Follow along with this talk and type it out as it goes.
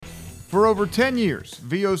For over 10 years,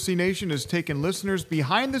 VOC Nation has taken listeners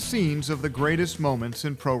behind the scenes of the greatest moments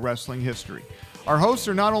in pro wrestling history. Our hosts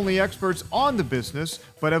are not only experts on the business,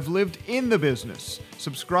 but have lived in the business.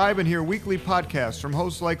 Subscribe and hear weekly podcasts from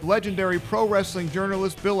hosts like legendary pro wrestling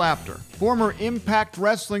journalist Bill Apter, former Impact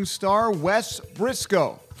Wrestling star Wes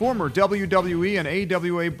Briscoe, former WWE and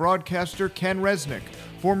AWA broadcaster Ken Resnick,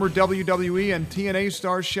 former WWE and TNA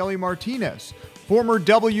star Shelly Martinez, former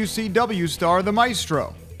WCW star The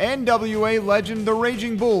Maestro, NWA legend The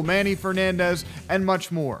Raging Bull Manny Fernandez, and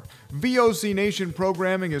much more. VOC Nation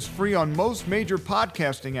programming is free on most major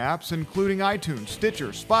podcasting apps, including iTunes, Stitcher,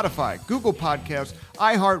 Spotify, Google Podcasts,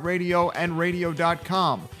 iHeartRadio, and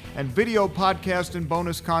Radio.com. And video podcast and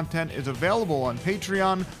bonus content is available on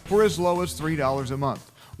Patreon for as low as $3 a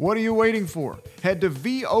month. What are you waiting for? Head to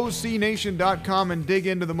VOCNation.com and dig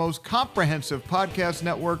into the most comprehensive podcast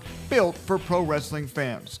network built for pro wrestling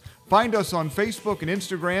fans. Find us on Facebook and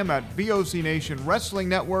Instagram at VOC Nation Wrestling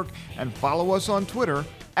Network and follow us on Twitter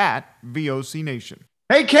at VOC Nation.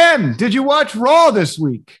 Hey, Ken, did you watch Raw this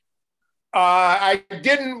week? I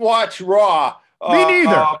didn't watch Raw. Me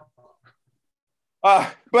neither.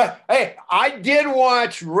 But hey, I did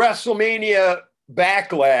watch WrestleMania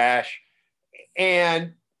Backlash,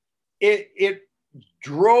 and it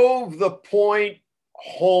drove the point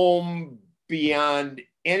home beyond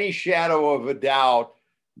any shadow of a doubt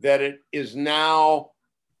that it is now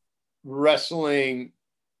wrestling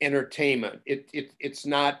entertainment. It's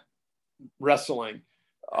not wrestling.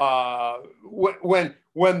 When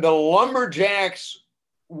the Lumberjacks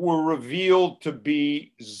were revealed to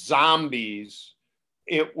be zombies,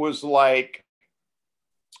 it was like,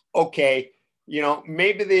 okay,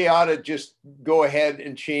 maybe they ought to just go ahead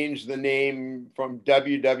and change the name from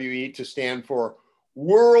WWE to stand for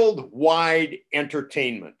Worldwide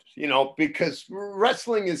Entertainment, because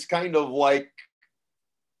wrestling is kind of like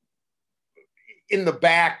in the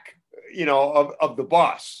back, of the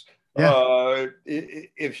bus,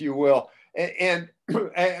 if you will. And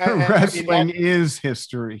wrestling is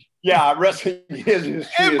history. Yeah, wrestling is history.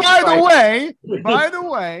 And by the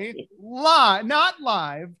way, live,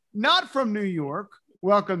 not from New York.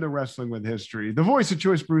 Welcome to Wrestling with History. The voice of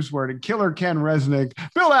choice, Bruce Ward, and killer Ken Resnick.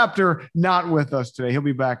 Bill Apter, not with us today. He'll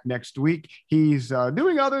be back next week. He's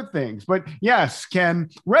doing other things. But yes, Ken,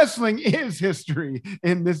 wrestling is history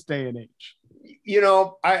in this day and age.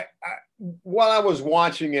 I while I was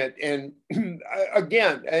watching it, and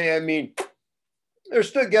again, I mean, they're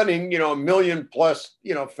still getting, 1 million plus,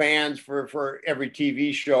 fans for every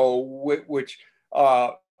TV show, which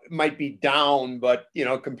might be down, but,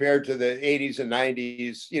 compared to the 80s and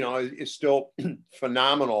 90s, is still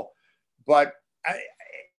phenomenal. But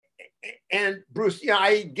and Bruce,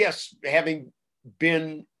 I guess having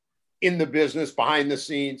been in the business behind the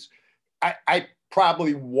scenes, I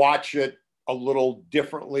probably watch it a little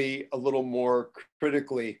differently, a little more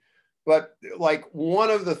critically. But like one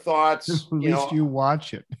of the thoughts, at least you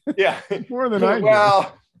watch it. Yeah. More than I do.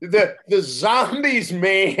 Well, the zombies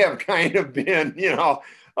may have kind of been, you got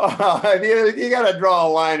to draw a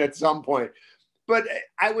line at some point. But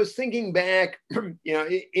I was thinking back,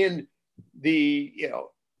 in the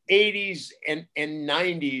 80s and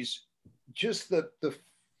 90s, just the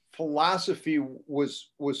philosophy was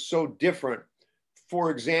so different. For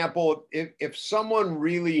example, if someone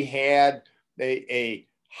really had a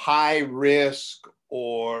high risk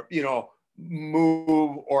or,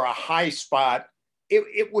 move or a high spot,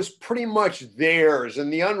 it was pretty much theirs.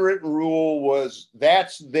 And the unwritten rule was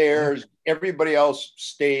that's theirs. Everybody else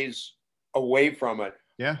stays away from it.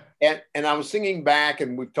 Yeah. And I was thinking back,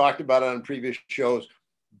 and we've talked about it on previous shows,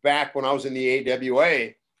 back when I was in the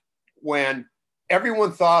AWA, when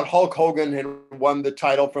everyone thought Hulk Hogan had won the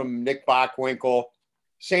title from Nick Bockwinkel.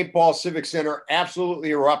 St. Paul Civic Center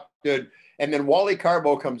absolutely erupted. And then Wally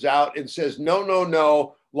Carbo comes out and says,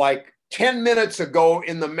 no, like 10 minutes ago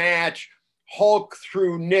in the match, Hulk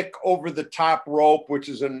threw Nick over the top rope, which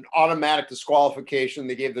is an automatic disqualification.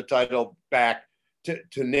 They gave the title back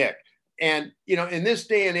to Nick. And, in this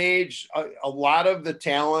day and age, a lot of the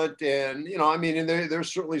talent and, and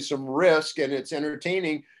there's certainly some risk and it's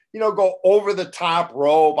entertaining, go over the top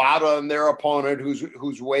rope out on their opponent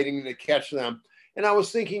who's waiting to catch them. And I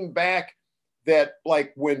was thinking back that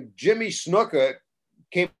like when Jimmy Snuka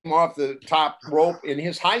came off the top rope in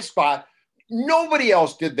his high spot, nobody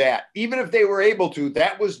else did that. Even if they were able to,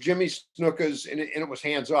 that was Jimmy Snuka's and it was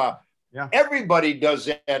hands off. Yeah. Everybody does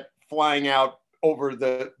that flying out over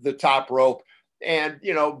the top rope. And,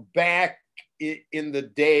 back in the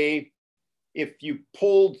day, if you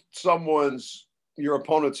pulled your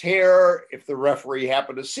opponent's hair, if the referee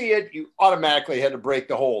happened to see it, you automatically had to break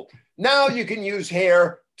the hold. Now you can use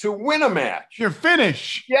hair to win a match. Your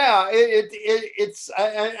finish. Yeah,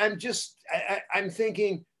 I'm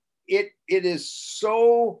thinking it is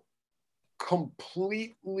so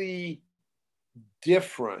completely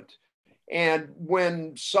different. And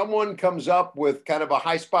when someone comes up with kind of a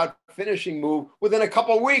high spot finishing move, within a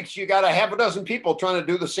couple of weeks, you got a half a dozen people trying to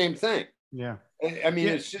do the same thing. Yeah. I mean,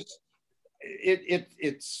 it's just,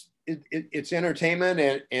 it's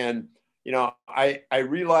entertainment. And, you know, I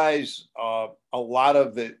realize a lot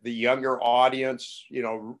of the younger audience, you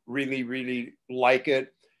know, really, really like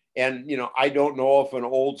it. And, you know, I don't know if an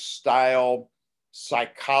old style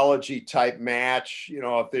psychology type match, you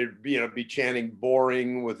know, if they'd be chanting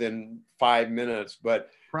boring within 5 minutes, but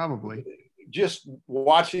probably just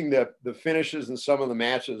watching the finishes in some of the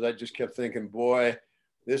matches, I just kept thinking, boy,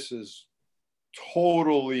 this is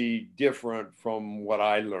totally different from what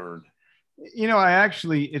I learned. You know, I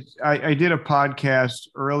did a podcast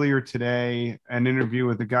earlier today, an interview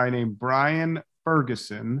with a guy named Brian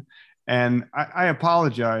Ferguson. And I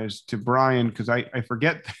apologize to Brian because I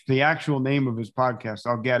forget the actual name of his podcast.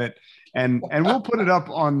 I'll get it. And we'll put it up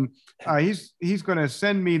on, he's going to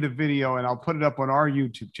send me the video and I'll put it up on our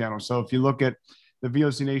YouTube channel. So if you look at the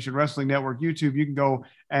VOC Nation Wrestling Network YouTube, you can go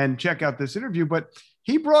and check out this interview. But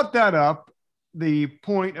he brought that up, the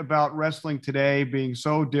point about wrestling today being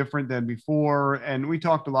so different than before. And we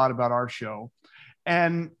talked a lot about our show.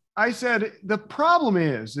 And I said, the problem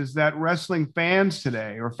is that wrestling fans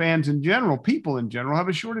today, or fans in general, people in general, have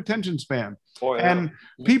a short attention span. Oh, yeah. And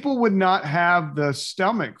people would not have the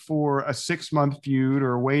stomach for a 6-month feud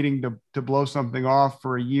or waiting to blow something off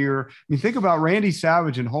for a year. I mean, think about Randy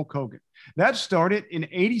Savage and Hulk Hogan. That started in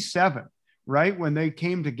 '87, right? When they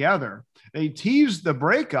came together. They teased the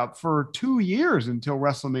breakup for 2 years until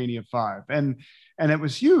WrestleMania 5. And it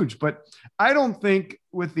was huge. But I don't think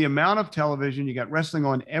with the amount of television, you got wrestling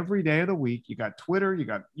on every day of the week. You got Twitter, you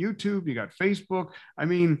got YouTube, you got Facebook. I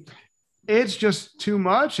mean, it's just too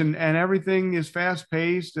much. And everything is fast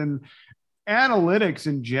paced, and analytics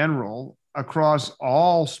in general across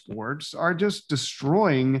all sports are just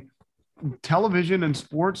destroying television and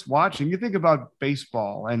sports watching. You think about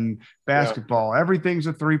baseball and basketball, everything's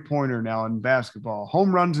a 3-pointer now in basketball,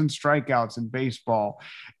 home runs and strikeouts in baseball,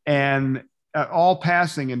 and all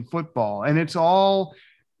passing in football. And it's all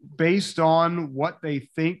based on what they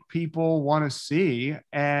think people want to see.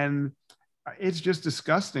 And it's just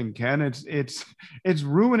disgusting, Ken. It's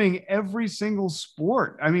ruining every single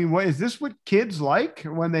sport. I mean, is this what kids like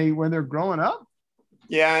when they're growing up?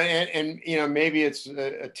 Yeah, and you know, maybe it's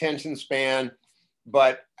attention span,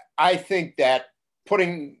 but I think that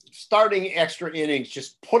starting extra innings,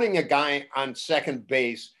 just putting a guy on second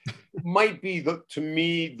base might be to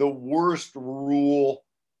me the worst rule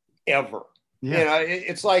ever. Yeah. You know,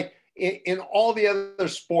 it's like in all the other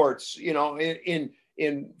sports, you know,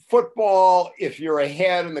 in football, if you're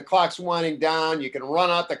ahead and the clock's winding down, you can run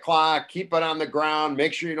out the clock, keep it on the ground,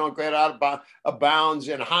 make sure you don't get out of bounds.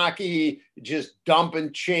 In hockey, just dump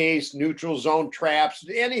and chase, neutral zone traps,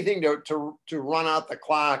 anything to run out the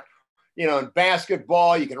clock. You know, in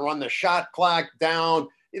basketball, you can run the shot clock down.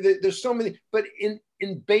 There's so many, but in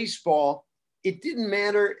baseball, it didn't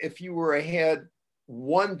matter if you were ahead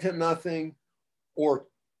 1-0 or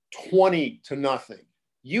 20-0.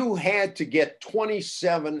 You had to get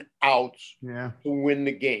 27 outs to win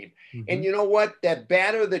the game. Mm-hmm. And you know what? That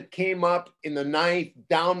batter that came up in the ninth,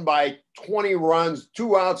 down by 20 runs,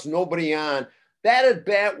 2 outs, nobody on, that at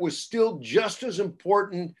bat was still just as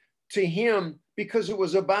important to him because it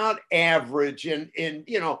was about average and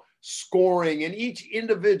you know, scoring, and each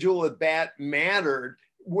individual at bat mattered,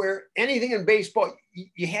 where anything in baseball,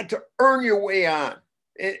 you had to earn your way on.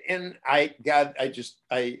 And I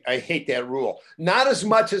hate that rule. Not as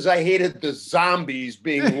much as I hated the zombies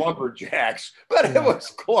being lumberjacks, but it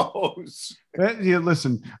was close.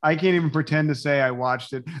 Listen, I can't even pretend to say I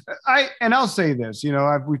watched it. I'll say this, you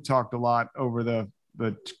know, we've talked a lot over the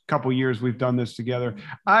couple years we've done this together.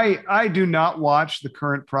 I do not watch the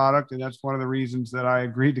current product, and that's one of the reasons that I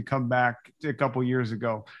agreed to come back a couple years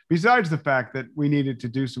ago, besides the fact that we needed to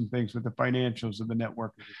do some things with the financials of the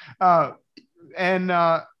network.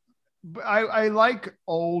 I like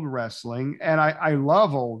old wrestling, and I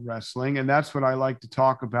love old wrestling, and that's what I like to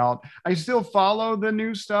talk about. I still follow the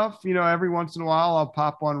new stuff. You know, every once in a while I'll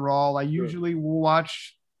pop on Raw. I usually will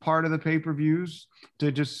watch part of the pay-per-views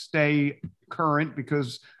to just stay current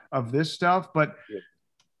because of this stuff. But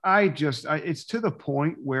it's to the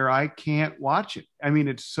point where I can't watch it. I mean,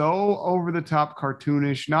 it's so over the top,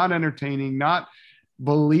 cartoonish, not entertaining, not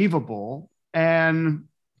believable, and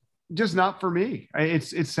just not for me.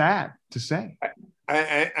 It's sad to say.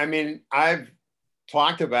 I mean, I've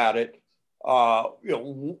talked about it.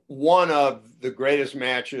 one of the greatest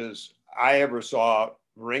matches I ever saw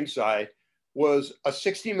ringside was a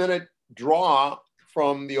 60-minute draw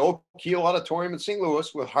from the Oak Keel Auditorium in St.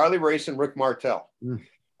 Louis with Harley Race and Rick Martel.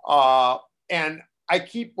 And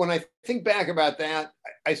when I think back about that,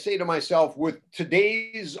 I say to myself, with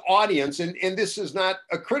today's audience, and this is not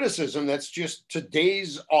a criticism, that's just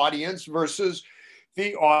today's audience versus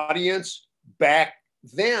the audience back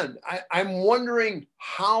then. I'm wondering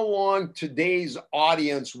how long today's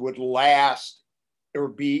audience would last or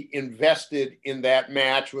be invested in that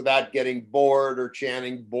match without getting bored or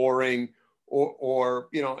chanting boring or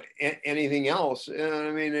anything else. And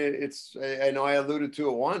I mean, I know I alluded to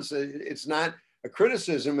it once. It's not a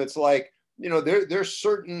criticism. It's like, there's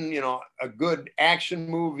certain, a good action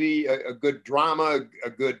movie, a good drama, a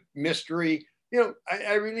good mystery,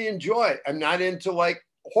 I really enjoy. I'm not into like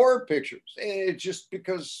horror pictures. It's just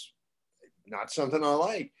because not something I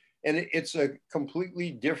like. And it's a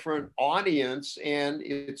completely different audience, and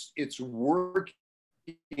it's working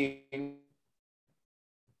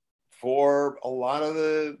for a lot of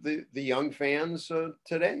the young fans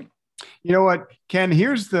today. You know what, Ken?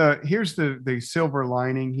 Here's the silver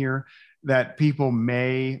lining here, that people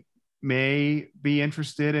may be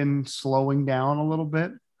interested in slowing down a little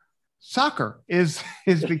bit. Soccer is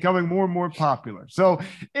becoming more and more popular. So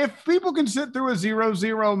if people can sit through a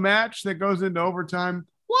 0-0 match that goes into overtime,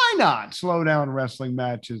 why not slow down wrestling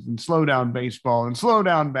matches and slow down baseball and slow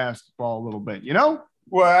down basketball a little bit,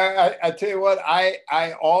 Well, I tell you what,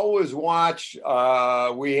 I always watch,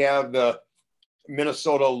 we have the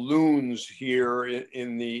Minnesota Loons here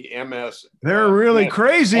in the MS. They're really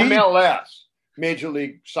crazy. MLS, Major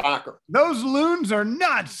League Soccer. Those Loons are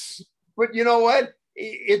nuts. But you know what?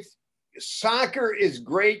 Soccer is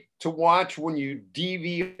great to watch when you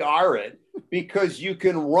DVR it, because you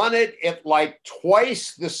can run it at like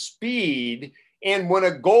twice the speed. And when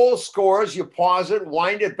a goal scores, you pause it,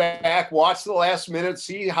 wind it back, watch the last minute,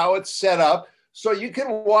 see how it's set up. So you can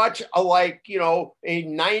watch a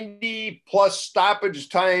 90 plus stoppage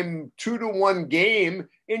time 2-1 game,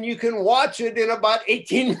 and you can watch it in about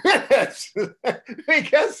 18 minutes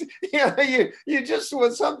because you just,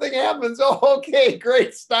 when something happens, okay,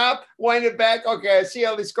 great, stop, wind it back. Okay, I see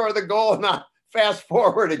how they score the goal now. Fast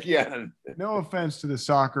forward again. No offense to the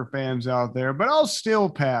soccer fans out there, but I'll still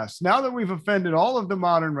pass. Now that we've offended all of the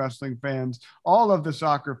modern wrestling fans, all of the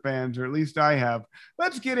soccer fans, or at least I have,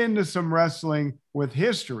 let's get into some wrestling with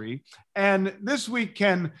history. And this week,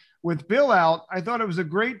 Ken, with Bill out, I thought it was a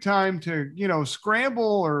great time to,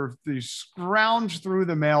 scramble or scrounge through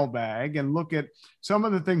the mailbag and look at some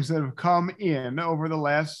of the things that have come in over the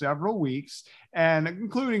last several weeks, and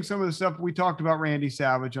including some of the stuff we talked about Randy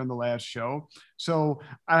Savage on the last show. So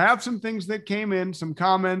I have some things that came in, some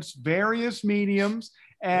comments, various mediums,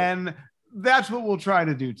 and that's what we'll try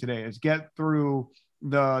to do today, is get through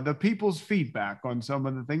the people's feedback on some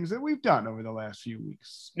of the things that we've done over the last few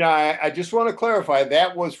weeks. Now, I just want to clarify,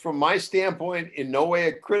 that was from my standpoint in no way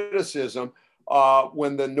a criticism.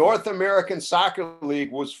 When the North American Soccer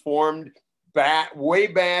League was formed way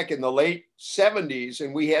back in the late 70s,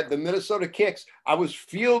 and we had the Minnesota Kicks, I was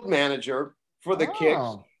field manager for the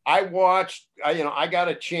Kicks. I watched, I got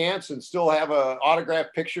a chance and still have an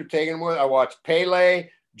autographed picture taken with. I watched Pele,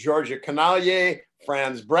 Georgia Canalier,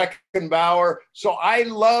 Franz Beckenbauer. So I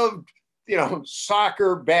loved,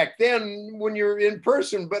 soccer back then when you're in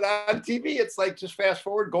person, but on TV, it's like just fast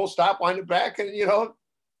forward, goal, stop, wind it back, and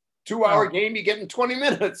 2-hour game you get in 20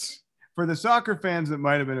 minutes. For the soccer fans that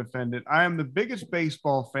might have been offended, I am the biggest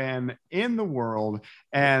baseball fan in the world,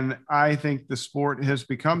 and I think the sport has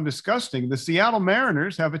become disgusting. The Seattle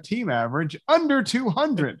Mariners have a team average under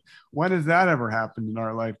 200. When has that ever happened in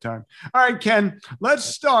our lifetime? All right, Ken, let's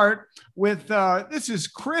start with this is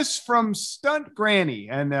Chris from Stunt Granny,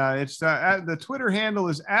 and it's the Twitter handle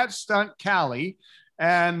is @StuntCali,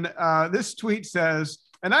 and this tweet says,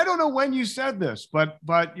 and I don't know when you said this, but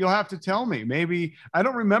you'll have to tell me. Maybe I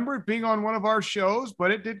don't remember it being on one of our shows,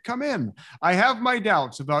 but it did come in. I have my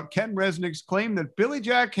doubts about Ken Resnick's claim that Billy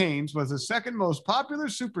Jack Haynes was the second most popular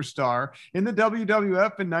superstar in the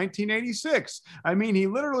WWF in 1986. I mean, he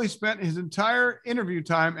literally spent his entire interview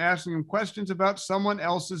time asking him questions about someone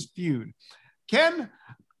else's feud. Ken,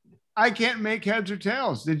 I can't make heads or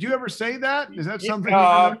tails. Did you ever say that? Is that something?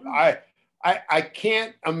 I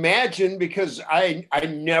can't imagine, because I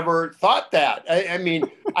never thought that. I mean,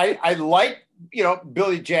 I like,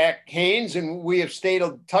 Billy Jack Haynes, and we have stayed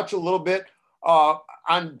in touch a little bit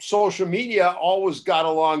on social media, always got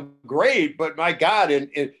along great. But my God,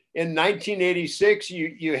 in 1986,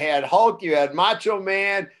 you had Hulk, you had Macho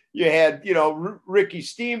Man, you had, you know, Ricky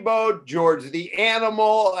Steamboat, George the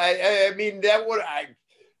Animal. I mean, that would,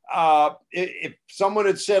 if someone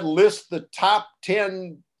had said list the top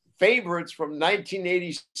 10 favorites from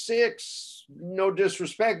 1986, no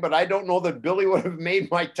disrespect, but I don't know that Billy would have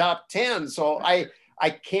made my top 10. So I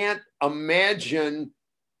can't imagine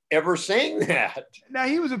ever saying that. Now,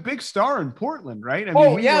 he was a big star in Portland, right? I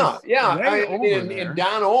mean, yeah. And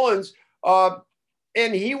Don Owens,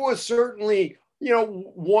 and he was certainly, you know,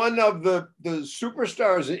 one of the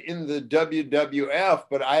superstars in the WWF,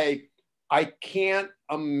 but I can't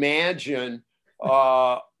imagine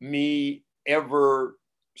me ever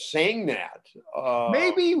saying that.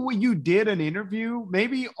 Maybe you did an interview,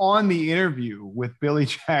 maybe on the interview with Billy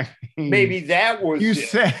Jack Haynes, maybe that was you it,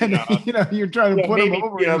 said, you know, you're trying to put maybe, him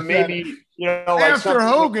over. You know, maybe, you know, like after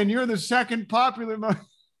Hogan, you're the second popular.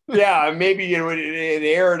 Yeah, maybe it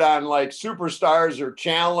aired on like Superstars or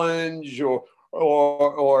Challenge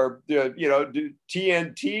or you know,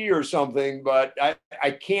 TNT or something, but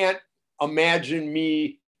I can't imagine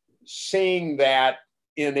me saying that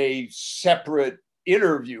in a separate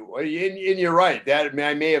interview. And you're right, that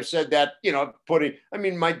I may have said that, you know,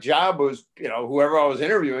 my job was, you know, whoever I was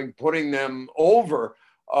interviewing, putting them over,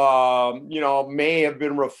 you know, may have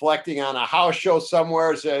been reflecting on a house show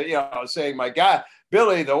somewhere, saying, my God,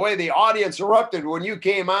 Billy, the way the audience erupted when you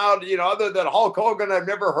came out, you know, other than Hulk Hogan, I've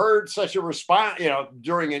never heard such a response, you know,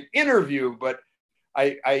 during an interview. But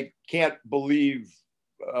I can't believe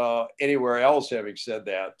anywhere else having said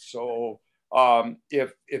that. So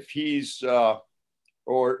if he's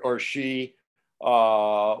or she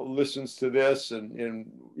listens to this and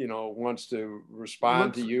you know, wants to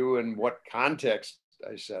respond to you in what context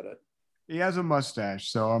I said it. He has a mustache,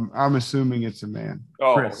 so I'm assuming it's a man.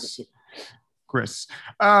 Oh. Chris.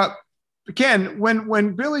 Ken,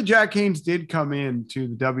 when Billy Jack Haynes did come in to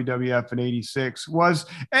the WWF in '86,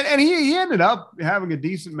 and he ended up having a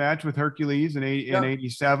decent match with Hercules in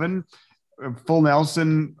 '87, full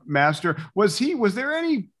Nelson master. Was there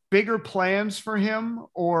any bigger plans for him,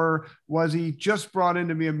 or was he just brought in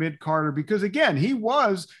to be a mid-carder? Because again, he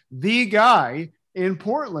was the guy in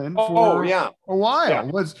Portland for a while.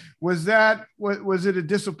 Yeah. Was it a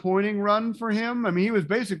disappointing run for him? I mean, he was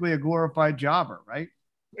basically a glorified jobber, right?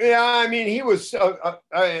 Yeah, I mean, he was better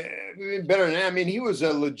than that. I mean, he was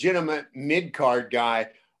a legitimate mid-card guy.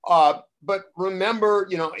 But remember,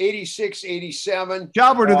 you know, 86, 87.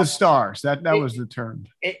 Jobber to the stars. That was the term.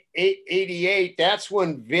 88, that's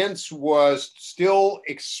when Vince was still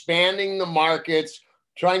expanding the markets,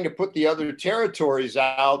 trying to put the other territories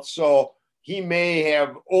out. So he may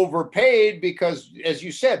have overpaid because, as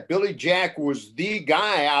you said, Billy Jack was the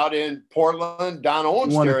guy out in Portland, Don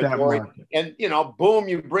Owens territory. And, you know, boom,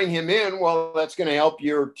 you bring him in. Well, that's going to help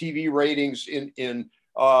your TV ratings in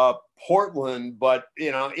Portland. But,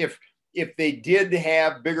 you know, if they did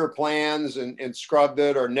have bigger plans and scrubbed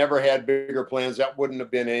it, or never had bigger plans, that wouldn't have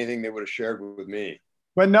been anything they would have shared with me.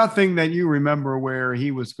 But nothing that you remember where he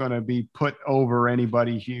was going to be put over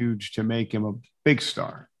anybody huge to make him a big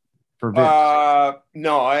star. No,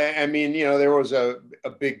 I mean, you know, there was a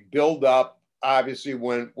big buildup, obviously,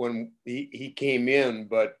 when he came in,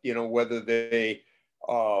 but, you know, whether they,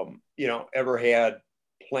 you know, ever had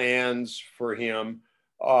plans for him.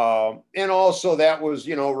 And also that was,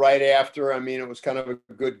 you know, right after, I mean, it was kind of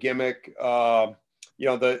a good gimmick. You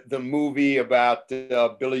know, the movie about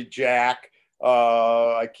Billy Jack,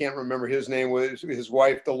 I can't remember his name, was his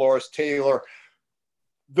wife, Dolores Taylor.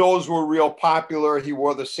 Those were real popular. He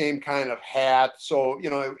wore the same kind of hat. So, you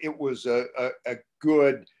know, it was a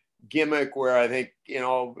good gimmick where I think, you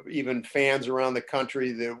know, even fans around the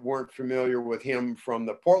country that weren't familiar with him from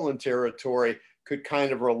the Portland territory could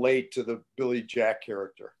kind of relate to the Billy Jack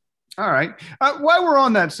character. All right. While we're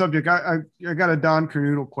on that subject, I got a Don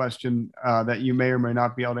Kernoodle question that you may or may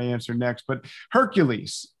not be able to answer next, but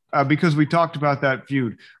Hercules, because we talked about that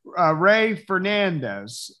feud. Ray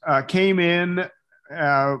Fernandez came in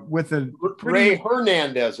with a Ray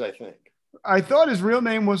Hernandez, I think. I thought his real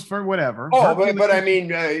name was for whatever. Oh, but I mean,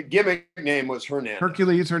 gimmick name was Hernandez.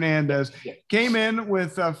 Hercules Hernandez came in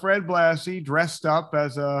with Fred Blassie dressed up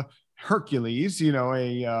as a Hercules, you know,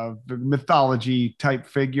 a mythology type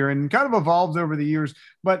figure, and kind of evolved over the years.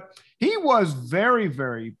 But he was very,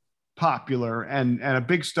 very popular and a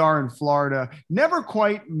big star in Florida. Never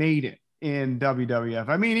quite made it in WWF.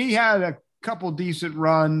 I mean, he had a couple decent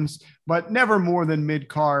runs, but never more than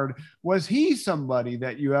mid-card. Was he somebody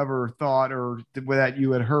that you ever thought or that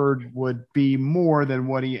you had heard would be more than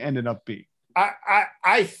what he ended up being?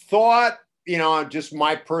 I thought, you know, just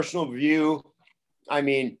my personal view, I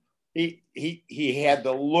mean, he had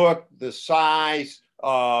the look, the size,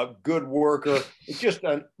 good worker, just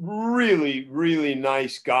a really, really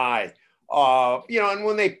nice guy. And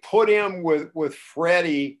when they put him with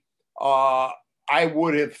Freddie, I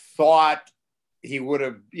would have thought he would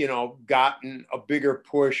have, gotten a bigger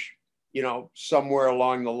push, somewhere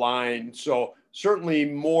along the line. So certainly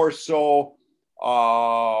more so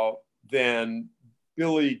than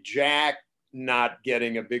Billy Jack not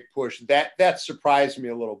getting a big push. That surprised me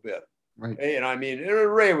a little bit. Right. And I mean,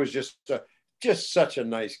 Ray was just such a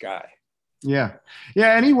nice guy. Yeah.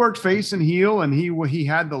 And he worked face and heel, and he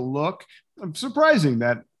had the look. Surprising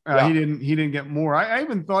that he didn't get more. I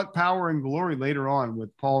even thought Power and Glory later on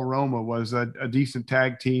with Paul Roma was a decent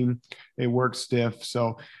tag team. They worked stiff.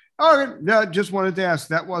 So, just wanted to ask.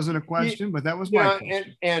 That wasn't a question, but that was my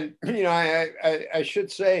question. And I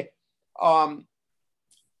should say,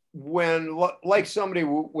 when like somebody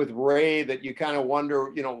with Ray that you kind of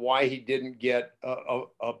wonder, why he didn't get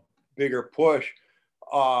a bigger push.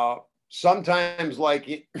 Sometimes,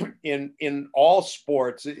 like in all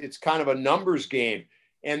sports, it's kind of a numbers game,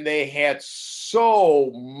 and they had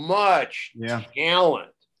so much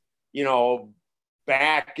talent,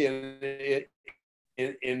 back in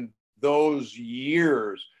those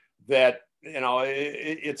years that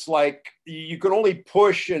it's like you could only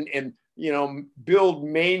push and build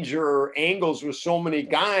major angles with so many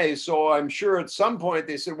guys. So I'm sure at some point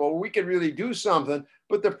they said, well, we could really do something.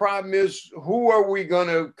 But the problem is, who are we going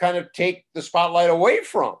to kind of take the spotlight away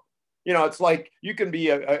from? It's like you can be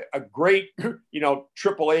a great,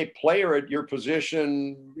 AAA player at your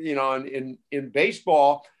position, in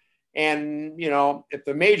baseball. And, if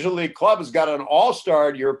the major league club has got an all-star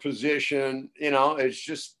at your position,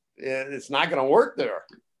 it's not going to work there.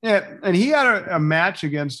 Yeah, and he had a match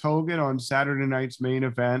against Hogan on Saturday night's main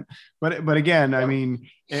event, but again, I mean,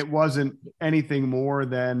 it wasn't anything more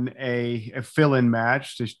than a fill-in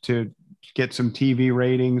match to get some TV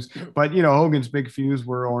ratings. But Hogan's big feuds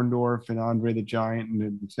were Orndorff and Andre the Giant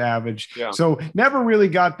and Savage, so never really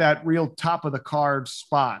got that real top of the card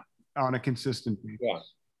spot on a consistent basis. Yeah.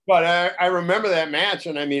 But I remember that match,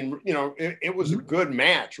 and I mean, it was a good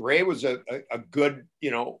match. Ray was a good,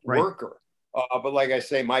 worker. But like I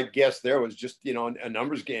say, my guess there was just, a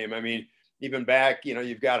numbers game. I mean, even back,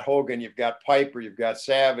 you've got Hogan, you've got Piper, you've got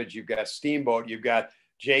Savage, you've got Steamboat, you've got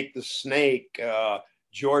Jake the Snake,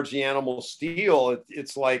 George the Animal Steel.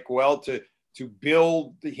 It's like, well, to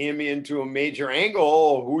build him into a major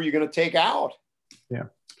angle, who are you going to take out?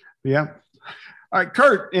 Yeah. All right,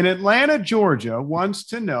 Kurt in Atlanta, Georgia wants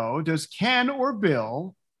to know, does Ken or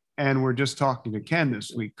Bill, and we're just talking to Ken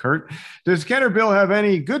this week, Kurt, does Ken or Bill have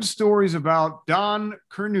any good stories about Don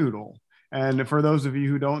Kernodle? And for those of you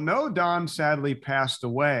who don't know, Don sadly passed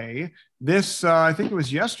away. This, I think it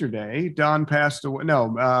was yesterday, Don passed away. No,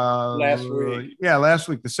 last week. Yeah, last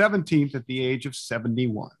week, the 17th at the age of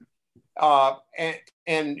 71.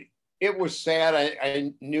 And it was sad.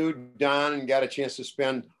 I knew Don and got a chance to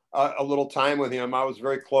spend a little time with him. I was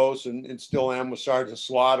very close and still am with Sergeant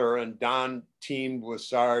Slaughter, and Don teamed with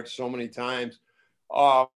Sarge so many times.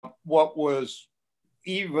 What was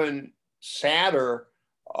even sadder,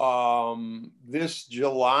 this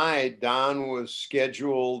July, Don was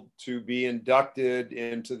scheduled to be inducted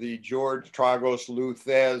into the George Tragos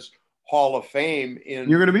Luthez Hall of Fame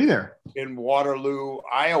You're going to be there in Waterloo,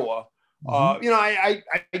 Iowa. I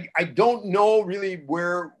don't know really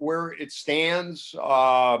where it stands.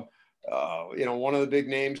 One of the big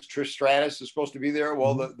names, Trish Stratus, is supposed to be there.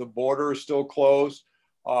 Well, the border is still closed.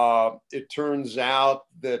 It turns out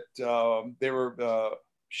that they were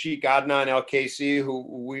Sheikh Adnan El-Kaisi, who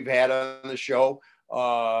we've had on the show,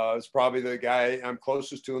 is probably the guy I'm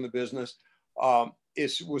closest to in the business,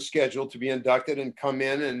 was scheduled to be inducted and come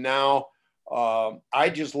in. And now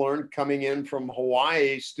I just learned coming in from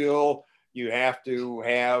Hawaii, still you have to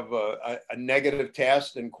have a negative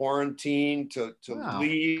test and quarantine to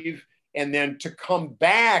leave. And then to come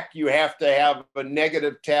back, you have to have a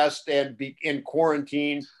negative test and be in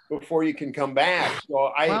quarantine before you can come back.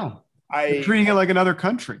 So They're treating it like another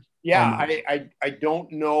country. Yeah, I don't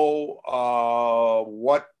know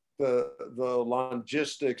what the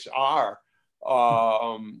logistics are.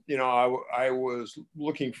 I was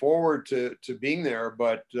looking forward to being there,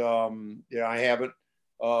 but I haven't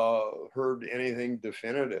heard anything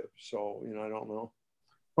definitive. So I don't know.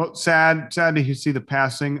 Well, sad to see the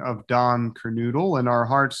passing of Don Kernodle, and our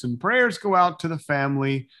hearts and prayers go out to the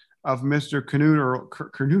family of Mr.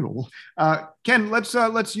 Kernodle. Ken,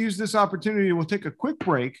 let's use this opportunity. We'll take a quick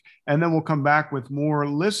break, and then we'll come back with more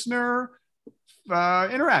listener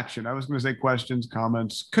interaction. I was going to say questions,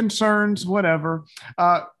 comments, concerns, whatever.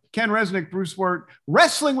 Ken Resnick, Bruce Wirt,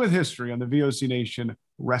 Wrestling with History on the VOC Nation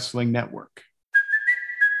Wrestling Network.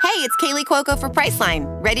 it's Kaylee Cuoco for Priceline.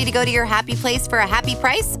 Ready to go to your happy place for a happy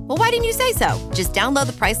price? Well, why didn't you say so? Just download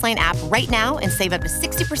the Priceline app right now and save up to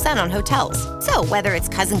 60% on hotels. So whether it's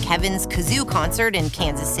Cousin Kevin's Kazoo Concert in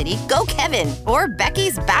Kansas City, go Kevin, or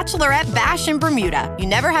Becky's Bachelorette Bash in Bermuda, you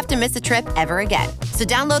never have to miss a trip ever again. So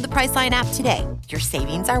download the Priceline app today. Your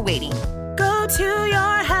savings are waiting. Go to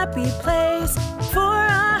your happy place for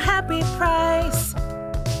a happy price.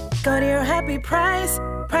 Go to your happy price,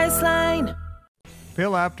 Priceline.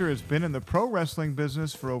 Bill Apter has been in the pro wrestling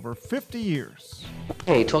business for over 50 years.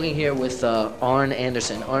 Hey, talking here with Arn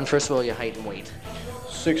Anderson. Arn, first of all, your height and weight.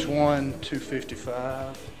 6'1",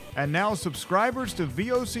 255. And now subscribers to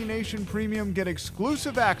VOC Nation Premium get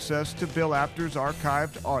exclusive access to Bill Apter's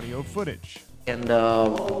archived audio footage. And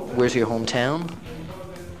where's your hometown?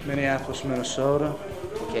 Minneapolis, Minnesota.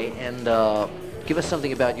 Okay, and give us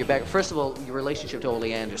something about your back. First of all, your relationship to Ole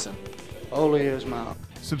Anderson. Ole is my...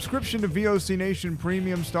 Subscription to VOC Nation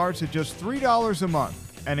Premium starts at just $3 a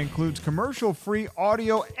month and includes commercial-free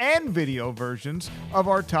audio and video versions of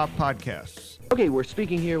our top podcasts. Okay, we're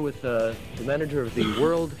speaking here with the manager of the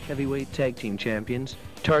World Heavyweight Tag Team Champions,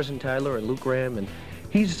 Tarzan Tyler and Luke Ram, and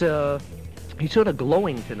he's sort of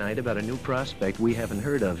glowing tonight about a new prospect we haven't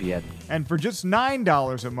heard of yet. And for just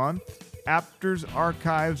 $9 a month, Apter's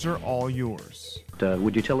archives are all yours.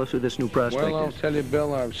 Would you tell us who this new prospect is? Well, I'll tell you,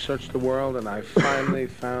 Bill, I've searched the world, and I finally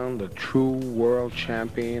found a true world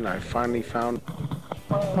champion. I finally found...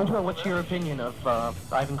 What's your opinion of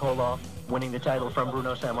Ivan Koloff winning the title from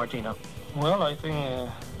Bruno Sammartino? Well, I think,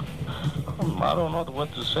 I don't know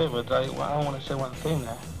what to say, but I want to say one thing.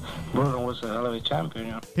 Bruno was a hell of a champion.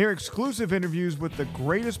 You know? Hear exclusive interviews with the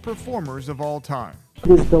greatest performers of all time.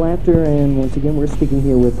 This is Bill Apter, and once again, we're speaking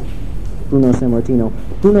here with Bruno Sammartino.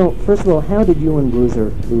 Bruno, first of all, how did you and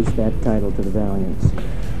Bruiser lose that title to the Valiants?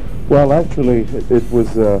 Well, actually, it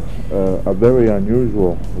was a very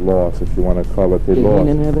unusual loss, if you want to call it a loss. It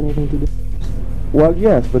didn't have anything to do? Well,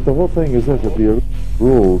 yes, but the whole thing is this: that the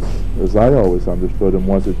rules, as I always understood them,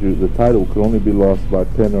 was that the title could only be lost by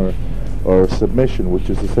pin or submission, which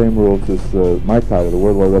is the same rules as my title, the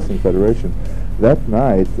World Wide Wrestling Federation. That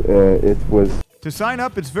night, it was... To sign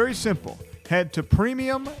up, it's very simple. Head to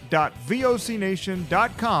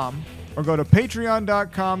premium.vocnation.com or go to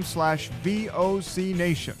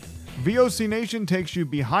patreon.com/VOCNation. VOC Nation takes you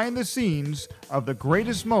behind the scenes of the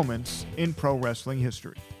greatest moments in pro wrestling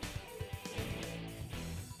history.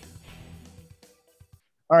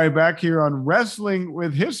 All right, back here on Wrestling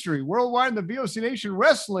with History, worldwide in the VOC Nation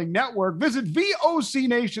Wrestling Network. Visit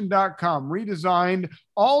VOCNation.com, redesigned,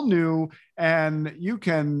 all new, and you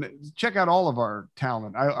can check out all of our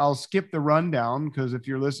talent. I'll skip the rundown because if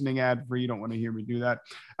you're listening ad-free, you don't want to hear me do that.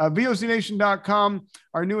 VOCNation.com,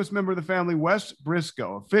 our newest member of the family, Wes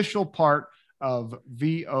Briscoe, official part of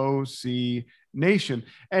VOC Nation.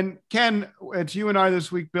 And Ken, it's you and I this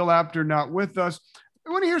week, Bill Apter not with us. I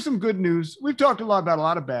want to hear some good news. We've talked about a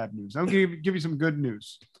lot of bad news. I'm going to give you some good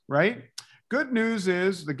news, right? Good news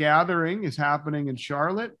is the gathering is happening in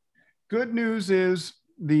Charlotte. Good news is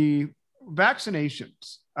the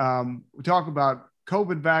vaccinations. We talk about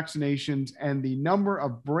COVID vaccinations and the number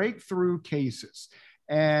of breakthrough cases.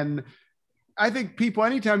 And I think people,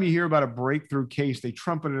 anytime you hear about a breakthrough case, they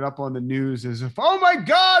trumpet it up on the news as if, oh my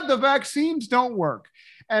God, the vaccines don't work.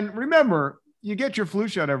 And remember, you get your flu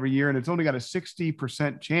shot every year and it's only got a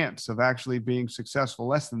 60% chance of actually being successful,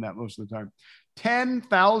 less than that most of the time.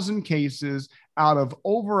 10,000 cases out of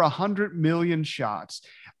over 100 million shots,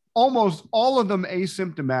 almost all of them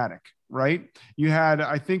asymptomatic, right? You had,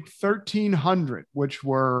 I think, 1,300, which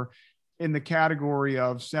were in the category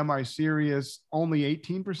of semi-serious. Only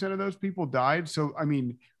 18% of those people died. So, I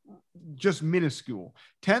mean, just minuscule.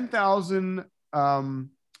 10,000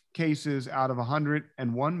 cases out of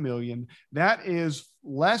 101 million. That is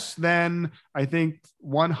less than, I think,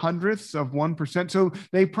 1/100th of 1%. So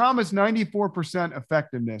they promised 94%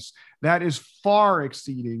 effectiveness. That is far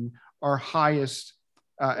exceeding our highest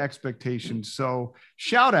expectations. So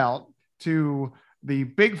shout out to the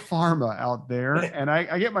big pharma out there. And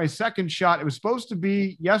I get my second shot. It was supposed to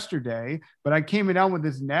be yesterday, but I came down with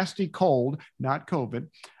this nasty cold, not COVID.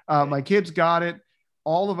 My kids got it.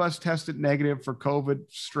 All of us tested negative for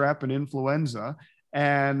COVID, strep, and influenza.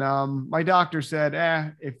 And my doctor said,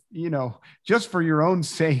 if just for your own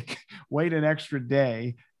sake, wait an extra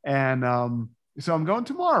day. And so I'm going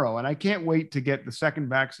tomorrow, and I can't wait to get the second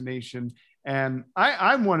vaccination. And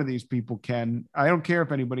I'm one of these people, Ken. I don't care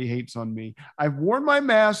if anybody hates on me. I've worn my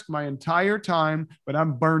mask my entire time, but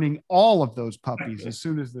I'm burning all of those puppies as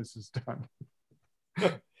soon as this is done.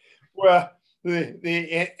 Well,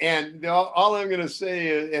 all I'm going to say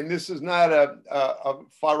is, and this is not a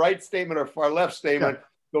far right statement or far left statement,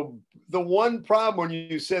 the one problem when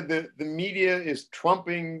you said that the media is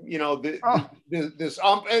trumping, this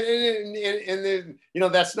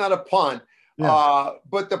and that's not a pun. Yeah.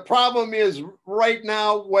 But the problem is right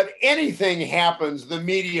now, what anything happens, the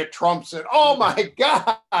media trumps it. Oh my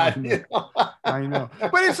God. I know.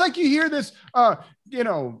 But it's like you hear this,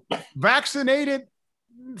 vaccinated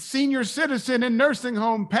senior citizen in nursing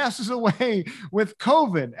home passes away with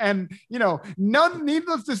COVID. And,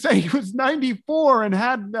 needless to say, he was 94 and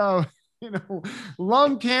had,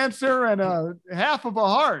 lung cancer and half of a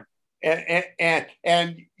heart.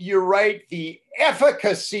 And you're right, the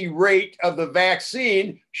efficacy rate of the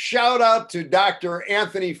vaccine, shout out to Dr.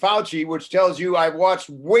 Anthony Fauci, which tells you I've watched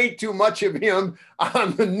way too much of him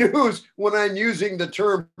on the news when I'm using the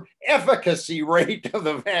term efficacy rate of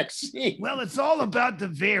the vaccine. Well, it's all about the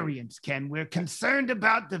variants, Ken. We're concerned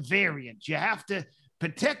about the variants. You have to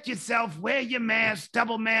protect yourself, wear your mask,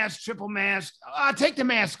 double mask, triple mask. Take the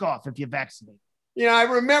mask off if you're vaccinated. I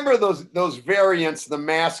remember those variants, the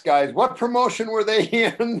mask guys. What promotion were they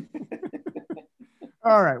in?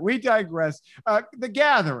 All right, we digress. The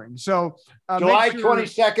Gathering. So July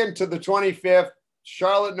 22nd to the 25th,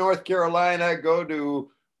 Charlotte, North Carolina. Go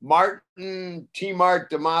to Martin T-Mart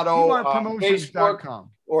D'Amato Facebook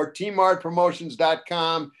or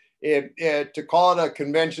tmartpromotions.com. To call it a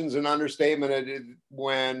convention's an understatement.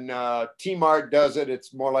 When T-Mart does it,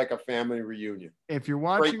 it's more like a family reunion. If you're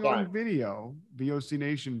watching on video, VOC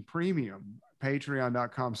Nation Premium,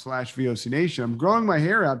 patreon.com/VOC Nation. I'm growing my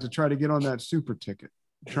hair out to try to get on that super ticket.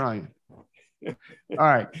 I'm trying. All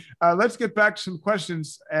right. Let's get back to some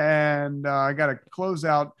questions. And I got to close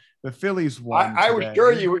out the Phillies one. I was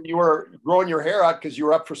sure you were growing your hair out because you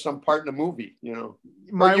were up for some part in the movie,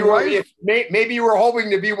 Maybe you were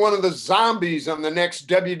hoping to be one of the zombies on the next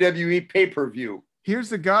WWE pay-per-view.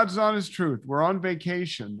 Here's the God's honest truth. We're on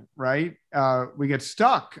vacation, right? We get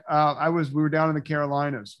stuck. We were down in the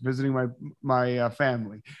Carolinas visiting my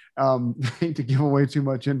family. I hate to give away too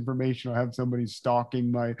much information. I have somebody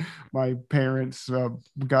stalking my parents.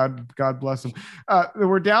 God bless them.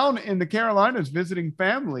 We're down in the Carolinas visiting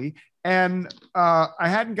family, and I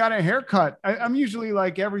hadn't got a haircut. I'm usually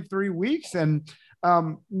like every 3 weeks, and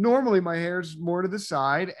normally my hair's more to the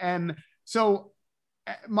side, and so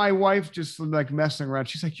my wife just like messing around.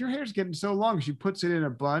 She's like, your hair's getting so long. She puts it in a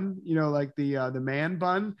bun, like the man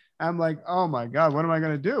bun. I'm like, oh my God, what am I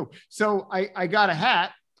going to do? So I got a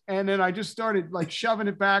hat, and then I just started like shoving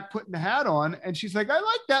it back, putting the hat on. And she's like, I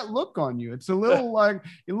like that look on you. It's a little like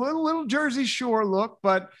a little Jersey Shore look,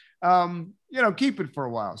 but keep it for a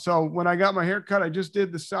while. So when I got my hair cut, I just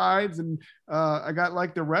did the sides, and I got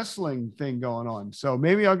like the wrestling thing going on. So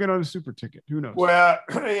maybe I'll get on a super ticket. Who knows? Well,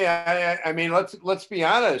 yeah, I mean, let's be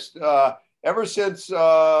honest. Ever since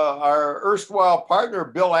our erstwhile partner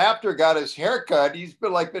Bill Apter got his haircut, he's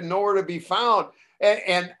been nowhere to be found.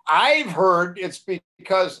 And I've heard it's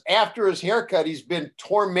because after his haircut, he's been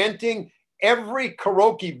tormenting every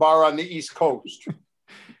karaoke bar on the East Coast.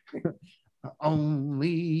 Only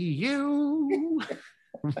you.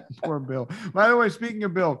 Poor Bill. By the way, speaking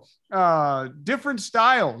of Bill, Different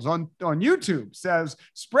Styles on YouTube says,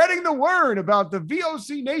 spreading the word about the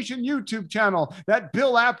VOC Nation YouTube channel that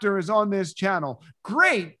Bill Apter is on this channel.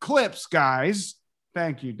 Great clips, guys.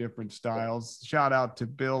 Thank you, Different Styles. Shout out to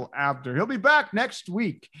Bill Apter. He'll be back next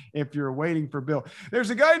week if you're waiting for Bill. There's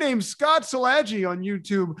a guy named Scott Salagi on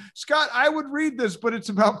YouTube. Scott, I would read this, but it's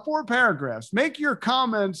about 4 paragraphs. Make your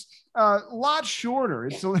comments a lot shorter.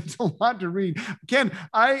 It's a lot to read. Ken,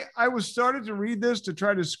 I was started to read this to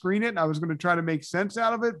try to screen it, and I was going to try to make sense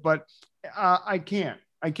out of it, but I can't.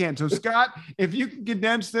 So Scott, if you can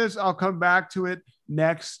condense this, I'll come back to it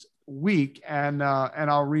next week and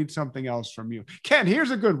I'll read something else from you. Ken,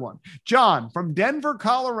 here's a good one. John from Denver,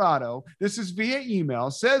 Colorado. This is via email.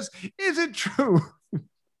 Says, is it true?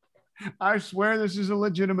 I swear this is a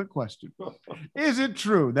legitimate question. Is it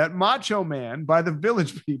true that Macho Man by the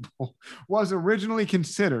Village People was originally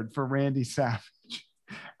considered for Randy Savage?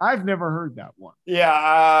 I've never heard that one. Yeah,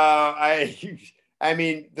 I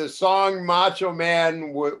mean, the song Macho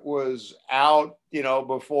Man was out,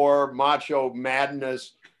 before Macho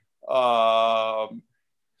Madness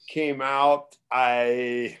came out.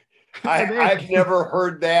 I've never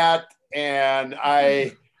heard that, and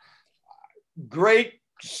great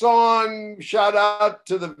song, shout out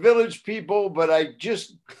to the Village People, but I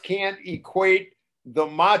just can't equate the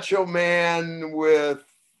Macho Man with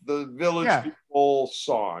the Village Yeah. People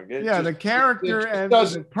song. It Yeah, just- the character it just and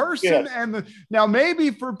doesn't the person fit. and the now maybe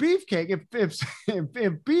for Beefcake, if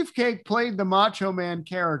Beefcake played the Macho Man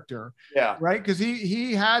character, Yeah. right? Because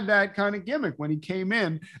he had that kind of gimmick when he came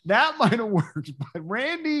in, that might have worked. But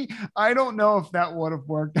Randy, I don't know if that would have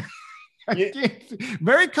worked.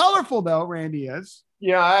 Very colorful though, Randy is.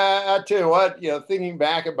 Yeah, I tell you what, thinking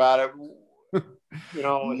back about it,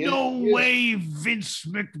 No way, Vince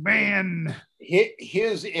McMahon.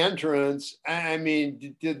 his entrance. I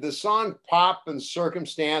mean, did the song "Pop and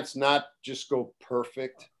Circumstance" not just go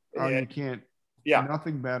perfect? Oh, you can't. Yeah,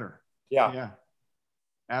 nothing better. Yeah.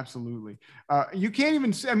 Absolutely. You can't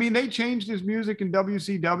even say, I mean, they changed his music in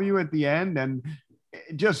WCW at the end and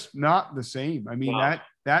just not the same. I mean,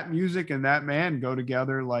 that music and that man go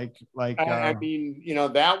together like I mean,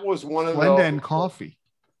 that was one of Splenda those. and Coffee.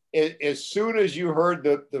 As soon as you heard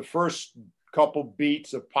the first couple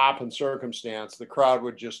beats of "Pop and Circumstance," the crowd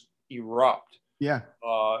would just erupt. Yeah.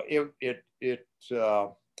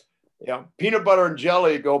 Peanut butter and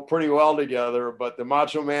jelly go pretty well together, but the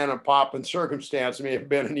Macho Man and "Pop and Circumstance" may have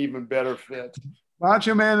been an even better fit.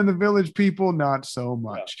 Macho Man and the Village People, not so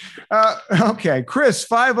much. Okay, Chris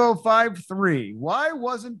 5053. Why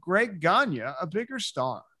wasn't Greg Gagne a bigger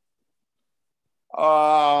star?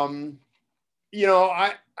 I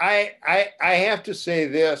have to say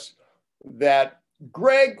this, that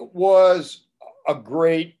Greg was a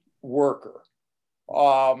great worker.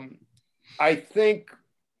 I think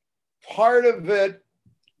part of it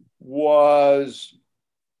was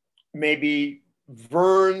maybe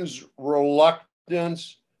Vern's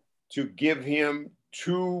reluctance to give him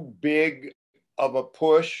too big of a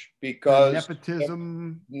push because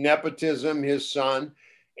nepotism, his son,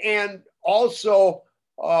 and also,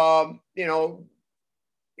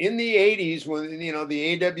 in the 80s when,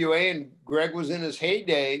 the AWA and Greg was in his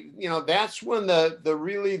heyday, that's when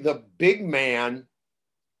the big man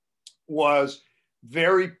was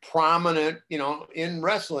very prominent, in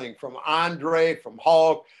wrestling, from Andre, from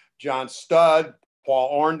Hulk, John Studd,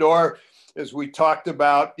 Paul Orndorff, as we talked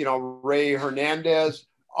about, Ray Hernandez.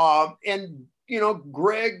 And,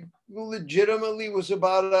 Greg legitimately was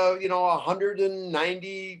about a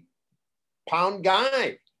 190-pound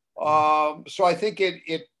guy. So I think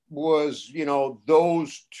it was,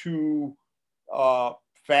 those two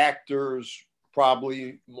factors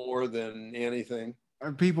probably more than anything.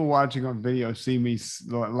 People watching on video see me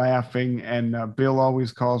laughing, and Bill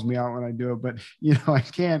always calls me out when I do it, but I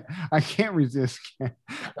can't resist.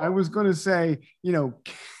 I was going to say,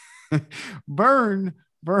 Vern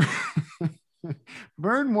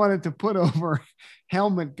wanted to put over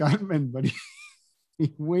Helmut Gutman, but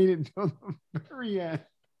he waited until the very end.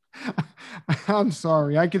 I'm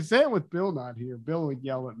sorry. I could say it with Bill not here. Bill would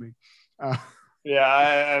yell at me. I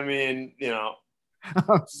mean,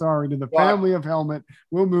 I'm sorry to the family of Helmut.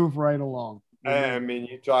 We'll move right along. I mean,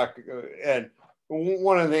 you talk, and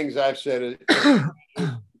one of the things I've said is,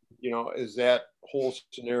 is that whole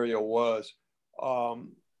scenario was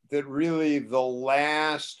that really the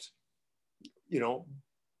last,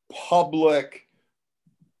 public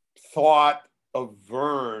thought of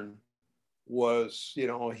Vern was,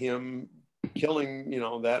 him killing,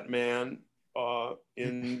 that man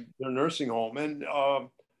in the nursing home. And,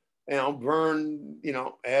 Vern,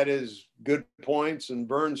 had his good points, and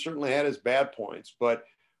Vern certainly had his bad points. But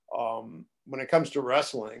when it comes to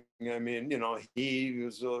wrestling, I mean, he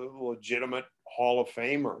was a legitimate Hall of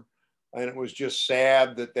Famer. And it was just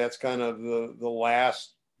sad that that's kind of the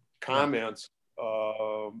last comments,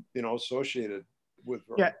 associated with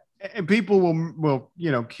Vern. Yeah. And people will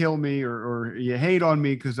kill me or you hate on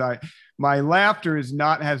me because my laughter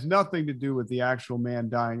has nothing to do with the actual man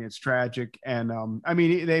dying. It's tragic. And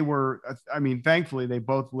thankfully they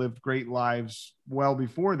both lived great lives well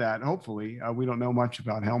before that. Hopefully, we don't know much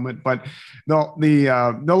about Helmut, but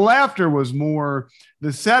the laughter was more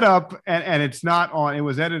the setup, and it's not on. It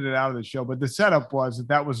was edited out of the show, but the setup was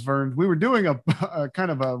that was Vern. We were doing a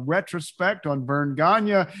kind of a retrospect on Vern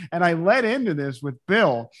Gagne, and I led into this with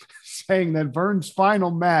Bill saying that Vern's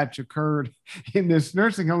final match occurred in this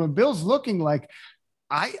nursing home, and Bill's looking like,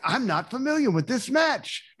 I'm not familiar with this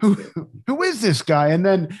match. Who is this guy? And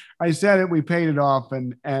then I said it, we paid it off,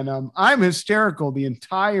 and I'm hysterical the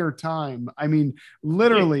entire time. I mean,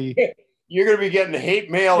 literally. You're going to be getting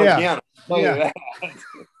hate mail again. I'll tell you that.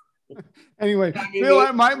 Anyway,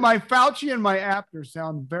 Bill, my Fauci and my Apter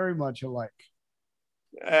sound very much alike.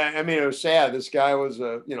 I mean, it was sad. This guy was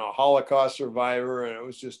a Holocaust survivor, and it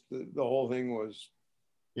was just the whole thing was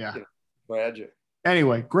tragic.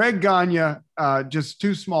 Anyway, Greg Gagne, just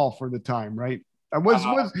too small for the time, right? I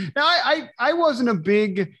wasn't a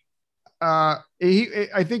big I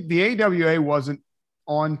think the AWA wasn't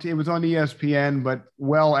on. It was on ESPN, but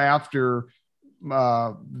well after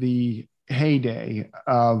the heyday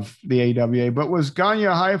of the AWA. But was Gagne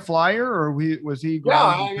a high flyer, or was he? Yeah,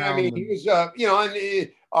 I mean, he was. And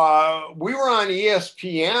we were on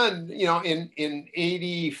ESPN, in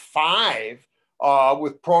 '85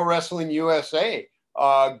 with Pro Wrestling USA.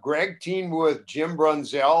 Greg teamed with Jim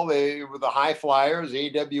Brunzell. They were the High Flyers,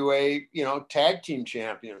 AWA, tag team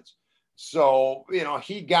champions. So,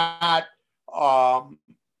 he got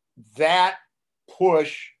that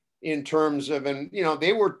push in terms of, and,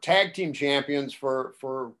 they were tag team champions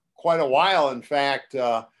for quite a while. In fact,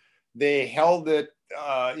 they held it,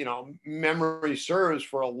 memory serves,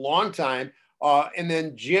 for a long time. And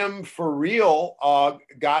then Jim, for real,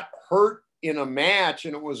 got hurt in a match,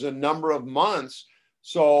 and it was a number of months.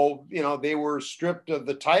 So, they were stripped of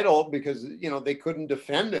the title because, they couldn't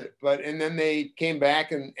defend it. And then they came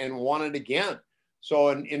back and won it again. So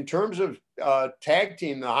in terms of tag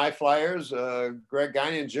team, the High Flyers, Greg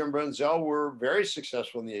Gagne and Jim Brunzell were very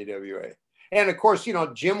successful in the AWA. And of course,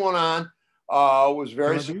 Jim went on, was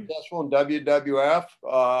very successful in WWF,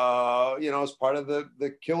 as part of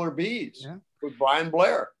the Killer Bees with Brian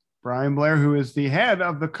Blair. Brian Blair, who is the head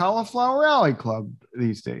of the Cauliflower Alley Club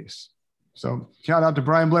these days. So shout out to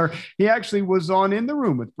Brian Blair. He actually was on In the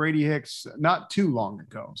Room with Brady Hicks not too long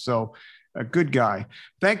ago. So a good guy.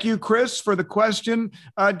 Thank you, Chris, for the question.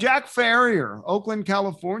 Jack Farrier, Oakland,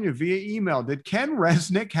 California, via email. Did Ken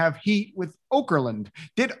Resnick have heat with Okerlund?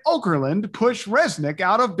 Did Okerlund push Resnick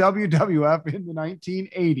out of WWF in the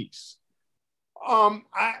 1980s?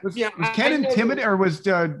 Was Ken intimidated, or was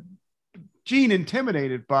Gene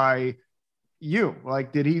intimidated by you?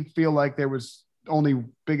 Like, did he feel like there was only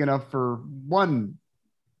big enough for one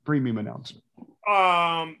premium announcer?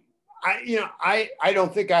 I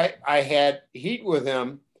don't think I had heat with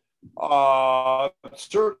him.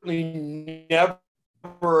 Certainly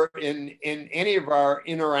never in any of our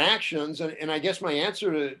interactions. And I guess my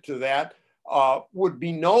answer to that would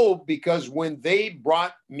be no, because when they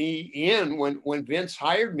brought me in, when Vince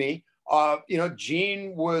hired me,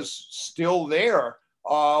 Gene was still there,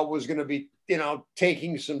 was going to be,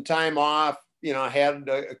 taking some time off, had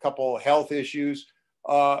a couple of health issues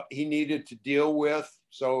he needed to deal with.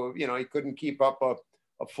 So, he couldn't keep up a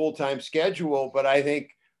full-time schedule. But I think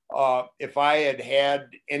if I had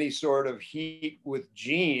any sort of heat with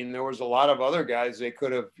Gene, there was a lot of other guys they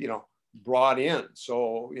could have, brought in.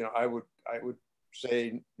 So, I would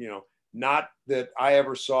say, not that I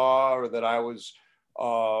ever saw or that I was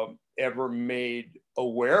ever made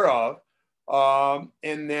aware of.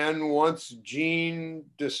 And then once Gene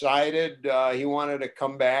decided he wanted to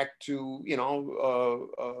come back to,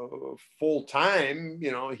 full time,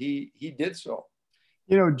 he did so.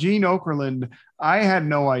 Gene Okerlund, I had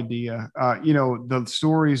no idea. The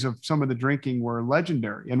stories of some of the drinking were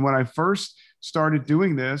legendary. And when I first started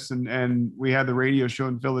doing this, and we had the radio show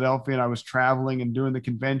in Philadelphia, and I was traveling and doing the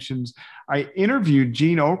conventions, I interviewed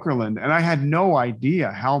Gene Okerlund, and I had no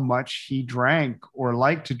idea how much he drank or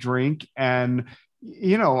liked to drink. And,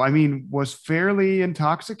 was fairly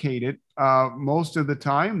intoxicated most of the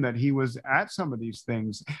time that he was at some of these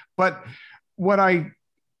things. But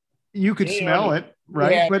you could smell it,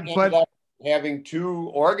 right? But having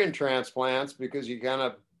 2 organ transplants because you kind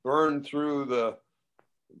of burned through the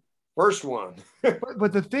first one.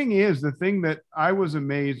 but the thing that I was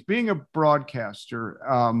amazed, being a broadcaster,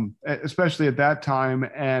 especially at that time,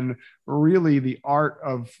 and really the art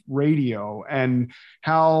of radio, and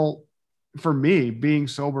how, for me, being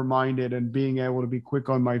sober-minded and being able to be quick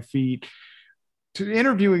on my feet, to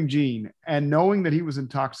interviewing Gene and knowing that he was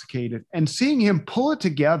intoxicated and seeing him pull it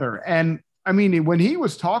together. And I mean, when he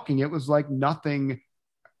was talking, it was like nothing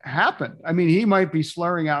happened. I mean, he might be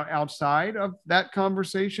slurring outside of that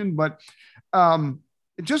conversation, but I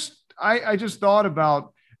just thought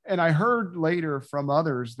about, and I heard later from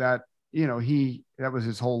others that, that was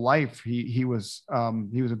his whole life. He was a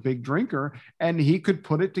big drinker, and he could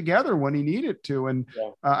put it together when he needed to. And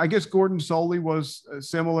I guess Gordon Soley was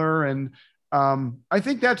similar. And I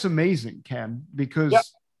think that's amazing, Ken, because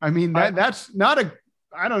I mean, that's not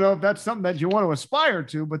I don't know if that's something that you want to aspire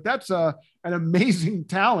to, but that's an amazing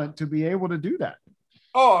talent to be able to do that.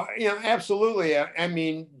 Oh, absolutely. I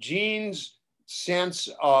mean, Gene's sense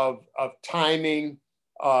of timing,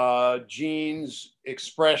 Gene's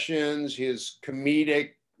expressions, his comedic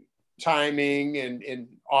timing and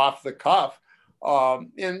off the cuff.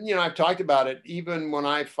 And, I've talked about it even when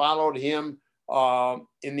I followed him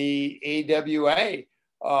in the AWA.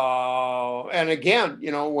 And again,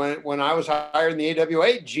 when I was hired in the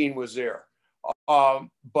AWA, Gene was there.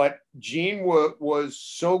 But Gene was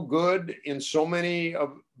so good in so many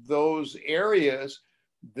of those areas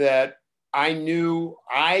that I knew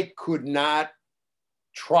I could not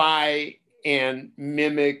try and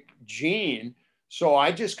mimic Gene. So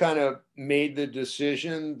I just kind of made the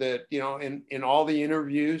decision that, you know, in all the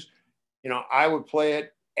interviews, you know, I would play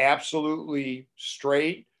it absolutely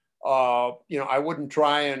straight. You know, I wouldn't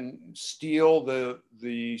try and steal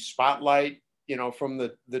the spotlight, you know, from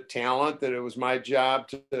the talent, that it was my job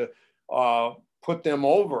to put them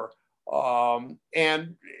over.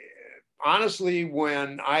 And honestly,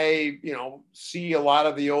 when I, you know, see a lot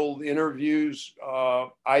of the old interviews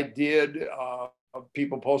I did,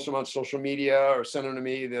 people post them on social media or send them to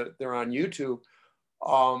me, that they're on YouTube.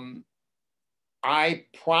 I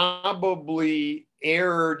probably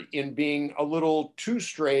erred in being a little too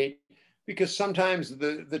straight, because sometimes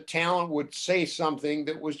the talent would say something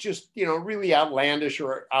that was just, you know, really outlandish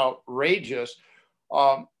or outrageous.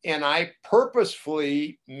 And I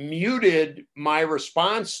purposefully muted my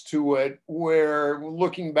response to it, where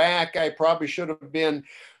looking back, I probably should have been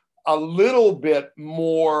a little bit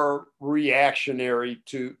more reactionary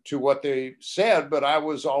to what they said, but I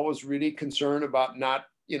was always really concerned about not,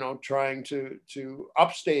 you know, trying to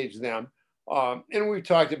upstage them. And we've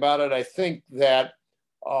talked about it. I think that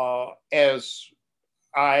as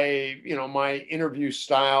I, you know, my interview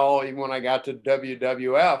style, even when I got to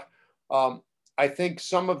WWF, I think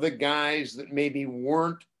some of the guys that maybe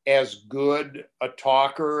weren't as good a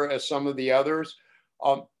talker as some of the others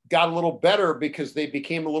got a little better, because they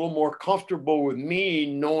became a little more comfortable with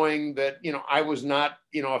me, knowing that, you know, I was not,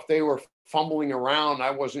 you know, if they were fumbling around,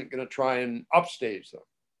 I wasn't going to try and upstage them.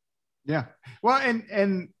 Yeah. Well,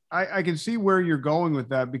 and I can see where you're going with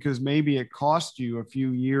that, because maybe it cost you a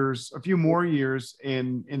few more years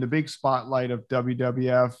in the big spotlight of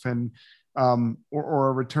WWF, and or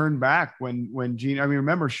a return back when Gene, I mean,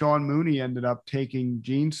 remember Sean Mooney ended up taking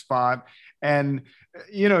Gene's spot, and,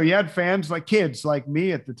 you know, you had fans like kids like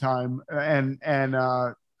me at the time. And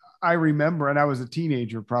I remember, and I was a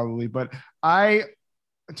teenager probably, but I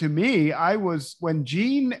was, when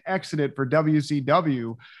Gene exited for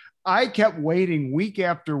WCW, I kept waiting week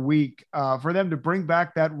after week for them to bring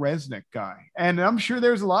back that Resnick guy. And I'm sure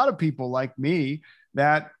there's a lot of people like me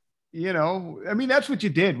that, you know, I mean, that's what you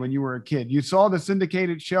did when you were a kid. You saw the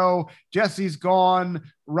syndicated show, Jesse's gone,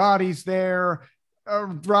 Roddy's there,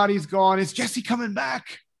 Roddy's gone. Is Jesse coming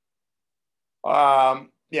back? Yeah,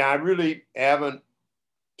 I really haven't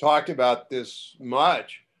talked about this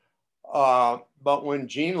much. But when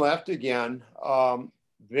Gene left again,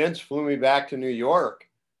 Vince flew me back to New York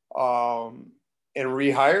and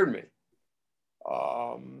rehired me.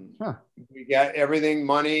 We got everything,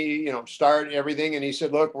 money, you know, start everything. And he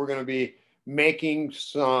said, look, we're going to be making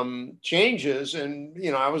some changes. And,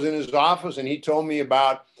 you know, I was in his office and he told me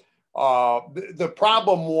about the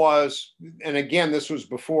problem was, and again, this was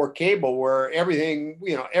before cable, where everything,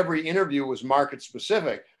 you know, every interview was market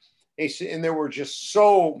specific. And there were just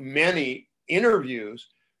so many interviews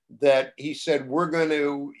that he said, we're going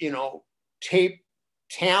to, you know, tape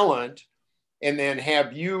talent and then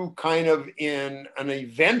have you kind of in an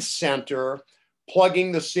event center,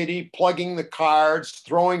 plugging the city, plugging the cards,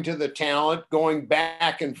 throwing to the talent, going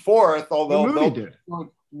back and forth, although they'll do it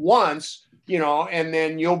once, you know, and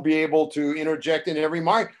then you'll be able to interject in every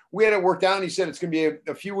mark. We had it worked out, and he said it's going to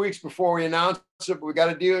be a few weeks before we announce it, but we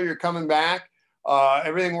got a deal, you're coming back.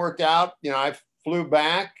 Everything worked out. You know, I flew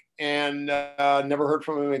back and never heard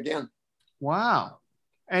from him again. Wow.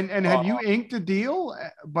 And had you inked a deal,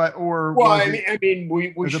 well, I mean,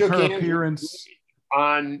 we shook hands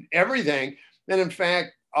on everything. And in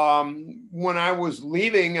fact, when I was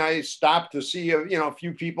leaving, I stopped to see a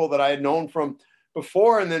few people that I had known from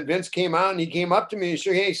before, and then Vince came out and he came up to me and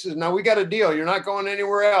shook hands. He says, "Now we got a deal. You're not going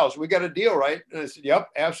anywhere else. We got a deal, right?" And I said, "Yep,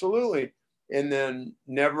 absolutely." And then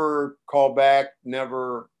never called back,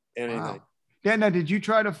 never anything. Wow. Yeah. Now, did you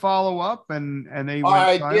try to follow up and they went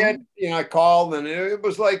I silent? did, I called, and it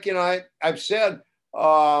was like, I've said,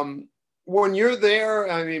 when you're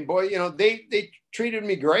there, I mean, boy, they treated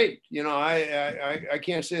me great. I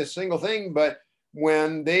can't say a single thing, but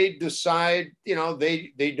when they decide,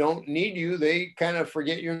 they don't need you, they kind of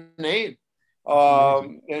forget your name.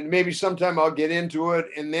 And maybe sometime I'll get into it.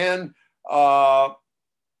 And then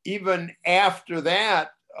even after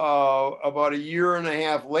that, about a year and a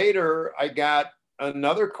half later, I got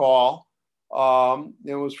another call.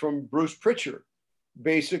 It was from Bruce Pritchard,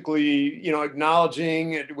 basically,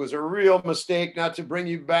 acknowledging it was a real mistake not to bring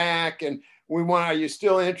you back. And are you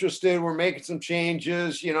still interested? We're making some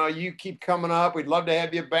changes. You keep coming up. We'd love to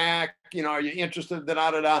have you back. Are you interested? Da,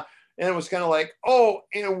 da, da, da. And it was kind of like, oh,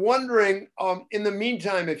 and wondering, in the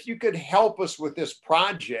meantime, if you could help us with this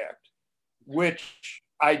project, which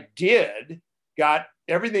I did, got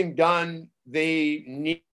everything done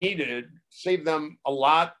they needed, saved them a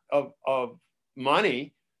lot of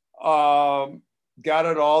money, got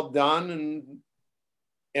it all done, and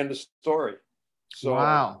end of story. So,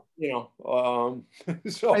 wow.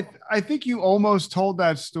 So I think you almost told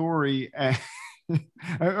that story, and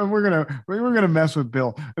we're gonna mess with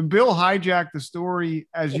Bill. And Bill hijacked the story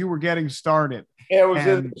as you were getting started. It was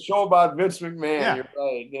in the show about Vince McMahon. Yeah. You're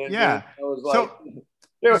right. Yeah. It was like.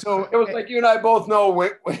 It was like you and I both know.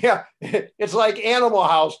 Yeah, it's like Animal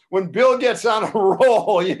House. When Bill gets on a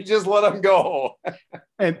roll, you just let him go.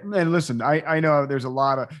 And listen, I know there's a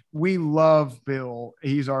lot of, we love Bill.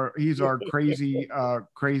 He's our crazy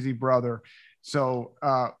brother. So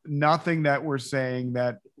nothing that we're saying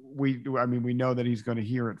that we know that he's going to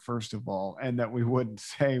hear it, first of all, and that we wouldn't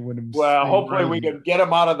say when him. Well, hopefully we can get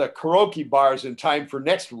him out of the karaoke bars in time for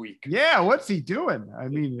next week. Yeah, what's he doing? I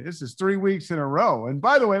mean, this is 3 weeks in a row. And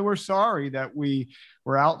by the way, we're sorry that we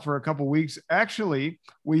were out for a couple weeks. Actually,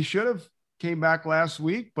 we should have came back last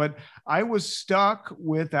week, but I was stuck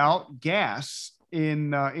without gas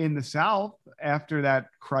in the South after that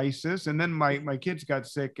crisis. And then my kids got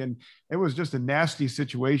sick, and it was just a nasty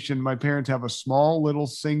situation. My parents have a small little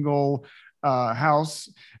single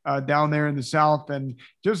house down there in the South, and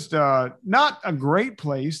just not a great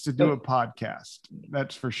place to do a podcast.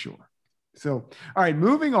 That's for sure. So, all right,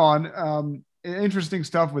 moving on. Interesting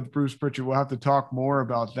stuff with Bruce Pritchard. We'll have to talk more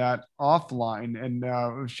about that offline.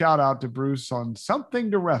 And shout out to Bruce on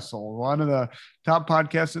Something to Wrestle, one of the top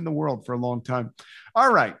podcasts in the world for a long time.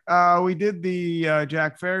 All right. We did the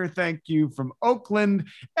Jack Fair. Thank you from Oakland.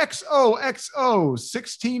 XOXO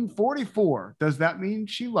 1644. Does that mean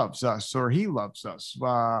she loves us or he loves us?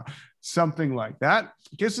 Something like that.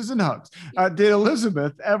 Kisses and hugs. Did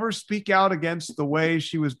Elizabeth ever speak out against the way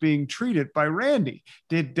she was being treated by Randy?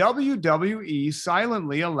 Did WWE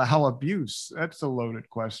silently allow abuse? That's a loaded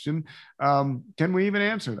question. Can we even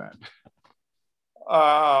answer that?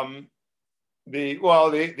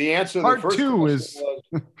 The answer to Part the first two is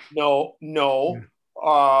no,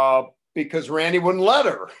 Yeah. Because Randy wouldn't let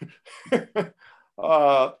her.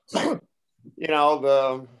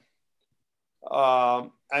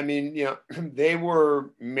 They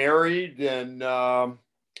were married, and as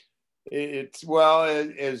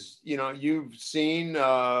you know, you've seen,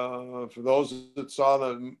 for those that saw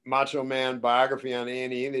the Macho Man biography on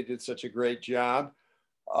A&E, they did such a great job.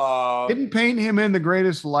 Didn't paint him in the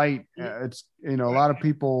greatest light. It's, a lot of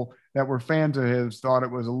people that were fans of his thought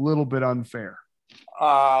it was a little bit unfair.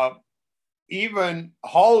 Even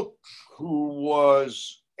Hulk, who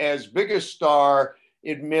was as big a star,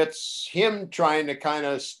 admits him trying to kind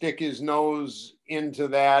of stick his nose into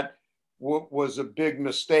that was a big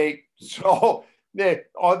mistake. So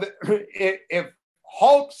if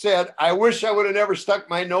Hulk said, I wish I would have never stuck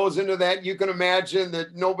my nose into that, you can imagine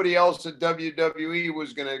that nobody else at WWE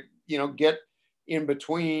was going to, get in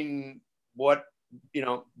between what,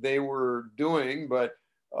 they were doing. But,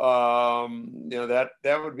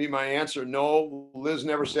 that would be my answer. No, Liz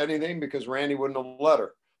never said anything because Randy wouldn't have let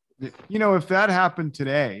her. If that happened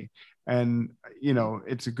today, and,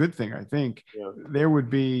 it's a good thing, I think, there would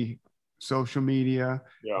be social media,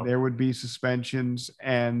 there would be suspensions,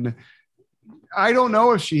 and I don't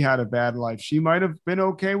know if she had a bad life. She might have been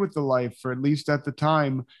okay with the life, or at least at the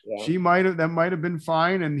time. Yeah. That might have been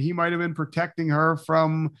fine, and he might have been protecting her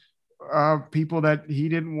from people that he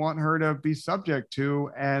didn't want her to be subject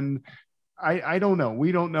to. And I don't know.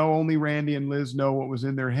 We don't know. Only Randy and Liz know what was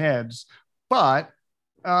in their heads. But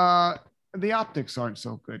the optics aren't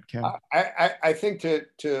so good, Ken. I think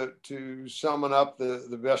to sum it up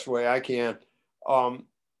the best way I can,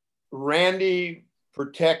 Randy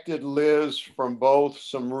protected Liz from both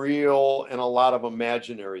some real and a lot of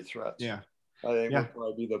imaginary threats. Yeah. I think would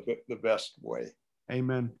probably be the best way.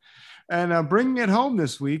 Amen. And bringing it home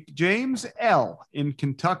this week, James L. in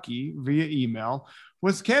Kentucky via email.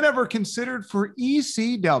 Was Ken ever considered for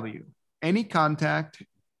ECW? Any contact?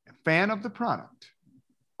 Fan of the product?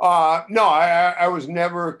 No, I was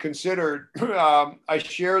never considered. I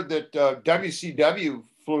shared that WCW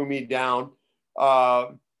flew me down,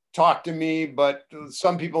 talked to me, but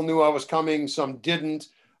some people knew I was coming, some didn't,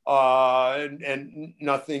 and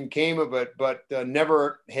nothing came of it. But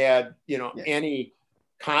never had any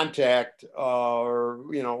contact, or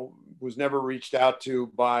was never reached out to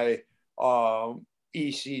by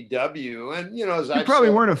ECW. And as you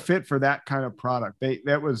probably weren't a fit for that kind of product.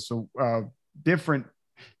 That was different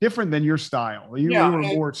than your style. You were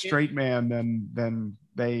more straight man than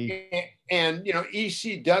they. and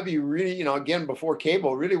ECW really, again, before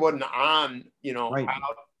cable, really wasn't on, Right.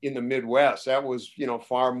 out in the Midwest. That was,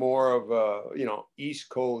 far more of a, East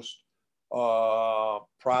Coast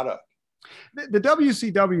product. The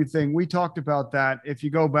WCW thing, we talked about that. If you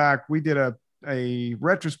go back, we did a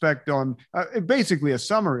retrospect on basically a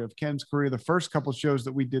summary of Ken's career, the first couple shows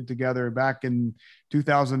that we did together back in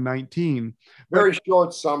 2019. Very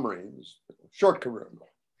short summary, short career.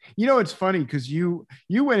 It's funny because you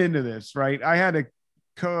went into this, right? I had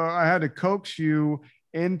to coax you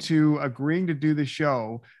into agreeing to do the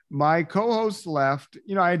show. My co-host left.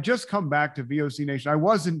 I had just come back to VOC Nation. I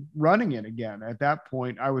wasn't running it again at that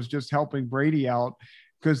point. I was just helping Brady out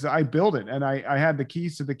because I built it, and I had the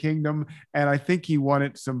keys to the kingdom, and I think he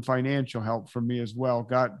wanted some financial help from me as well.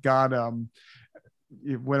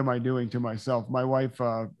 What am I doing to myself? My wife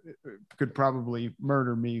could probably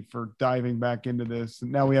murder me for diving back into this.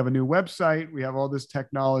 And now we have a new website. We have all this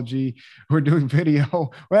technology. We're doing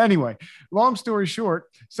video. Well, anyway, long story short.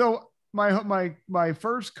 So my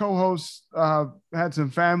first co-host had some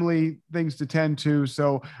family things to tend to.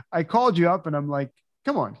 So I called you up and I'm like,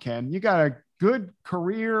 come on, Ken, you got a good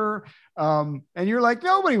career. And you're like,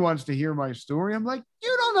 nobody wants to hear my story. I'm like,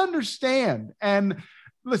 you don't understand. And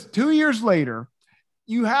listen, 2 years later,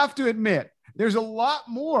 you have to admit there's a lot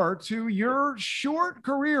more to your short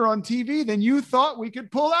career on TV than you thought we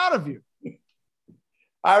could pull out of you.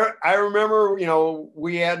 I remember,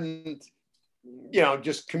 we hadn't,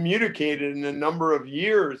 just communicated in a number of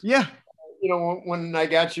years. Yeah. When I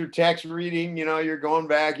got your text reading, you're going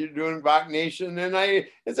back, you're doing Bach Nation. And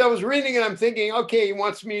as I was reading it, I'm thinking, okay, he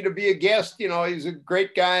wants me to be a guest. He's a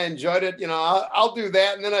great guy, enjoyed it. I'll do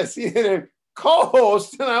that. And then I see it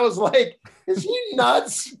co-host, and I was like, is he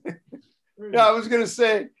nuts? Yeah, I was gonna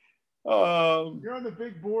say you're on the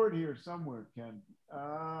big board here somewhere, Ken.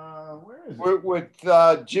 Where is it?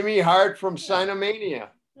 With Jimmy Hart from Sinomania.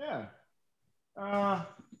 Yeah.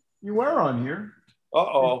 You were on here.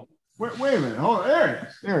 Uh-oh. Wait a minute. Hold on.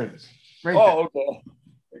 There it is. Right there. Okay.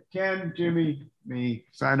 Ken, Jimmy, me,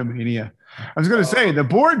 Sinomania. I was gonna say the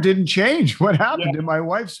board didn't change. What happened? Yeah. Did my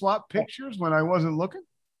wife swap pictures when I wasn't looking?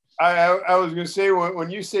 I was going to say,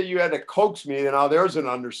 when you say you had to coax me, then there's an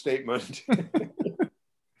understatement.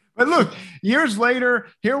 But look, years later,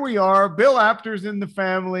 here we are. Bill Apter's in the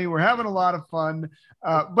family. We're having a lot of fun.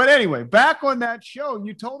 But anyway, back on that show,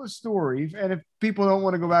 you told a story. And if people don't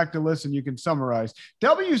want to go back to listen, you can summarize.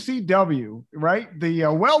 WCW, right? The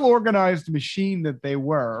well-organized machine that they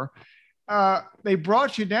were. They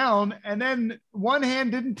brought you down, and then one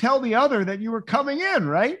hand didn't tell the other that you were coming in,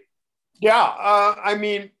 right? Yeah,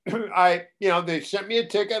 they sent me a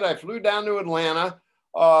ticket. I flew down to Atlanta.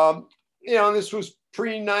 And this was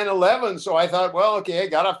pre 9/11, so I thought, well, okay, I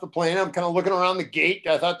got off the plane. I'm kind of looking around the gate.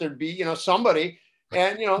 I thought there'd be, somebody,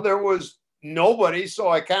 and there was nobody. So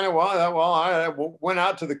I kind of, I went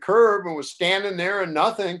out to the curb and was standing there and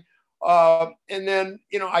nothing. And then,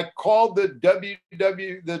 I called the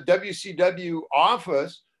WCW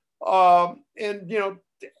office, and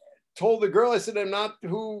told the girl, I said, I'm not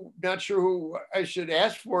sure who I should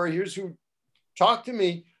ask for. Here's who talked to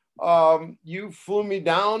me. You flew me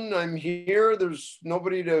down. I'm here. There's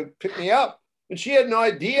nobody to pick me up. And she had no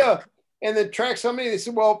idea. And then tracked somebody. They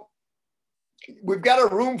said, well, we've got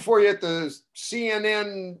a room for you at the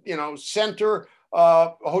CNN, center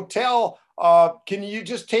hotel. Can you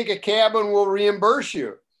just take a cab and we'll reimburse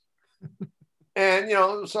you? And,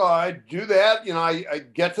 so I do that, I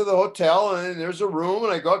get to the hotel and there's a room,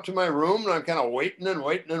 and I go up to my room and I'm kind of waiting.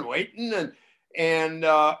 And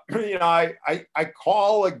I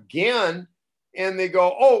call again and they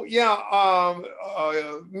go, oh yeah,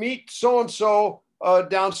 meet so-and-so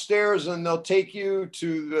downstairs and they'll take you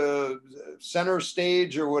to the center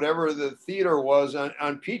stage or whatever the theater was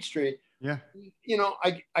on Peachtree. Yeah.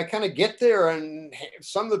 I kind of get there and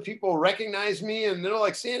some of the people recognize me and they're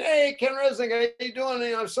like saying, hey, Ken Resnick, how you doing?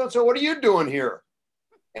 And I'm so what are you doing here?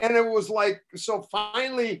 And it was like, so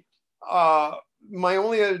finally, my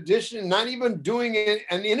only audition, not even doing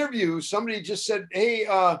an interview, somebody just said, hey,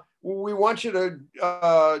 we want you to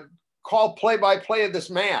call play-by-play of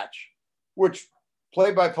this match, which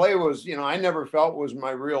play-by-play was, I never felt was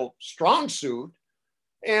my real strong suit.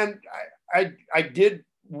 And I did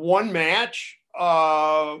one match,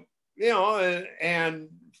 and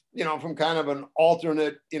from kind of an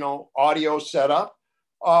alternate, audio setup.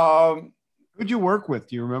 Who'd you work with?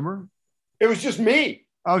 Do you remember? It was just me.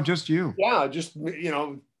 Oh, just you. Yeah, just,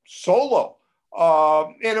 solo.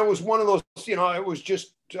 And it was one of those, it was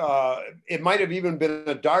just, it might have even been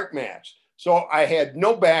a dark match. So I had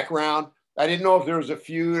no background. I didn't know if there was a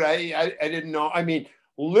feud. I didn't know. I mean,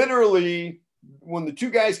 literally, when the two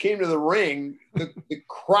guys came to the ring, the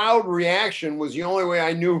crowd reaction was the only way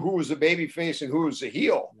I knew who was a babyface and who was a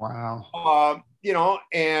heel. Wow.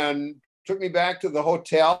 And took me back to the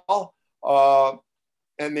hotel,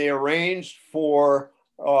 and they arranged for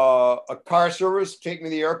a car service to take me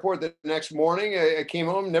to the airport the next morning. I came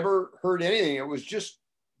home, never heard anything. It was just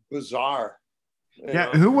bizarre.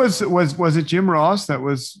 Yeah. Who was it Jim Ross that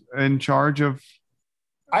was in charge of?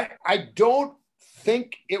 I don't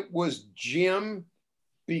think it was Jim,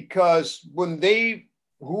 because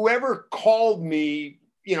whoever called me,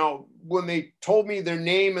 when they told me their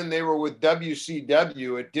name and they were with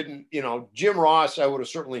WCW, it didn't, Jim Ross, I would have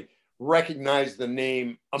certainly recognized the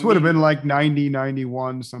name. This would have been like 90,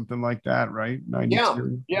 91, something like that, right?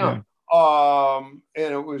 92. Yeah. And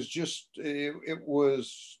it was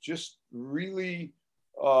just really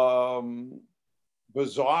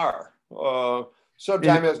bizarre.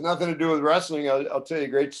 Sometimes it has nothing to do with wrestling. I'll tell you a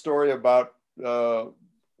great story about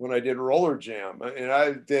when I did Roller Jam, and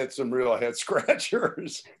I did some real head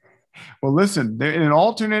scratchers. Well, listen, in an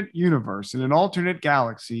alternate universe, in an alternate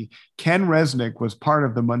galaxy, Ken Resnick was part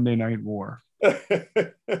of the Monday Night War. All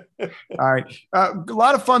right. A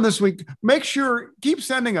lot of fun this week. Make sure, keep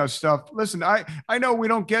sending us stuff. Listen, I know we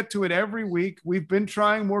don't get to it every week. We've been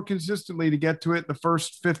trying more consistently to get to it the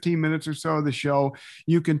first 15 minutes or so of the show.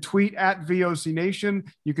 You can tweet at VOC Nation.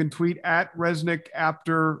 You can tweet at Resnick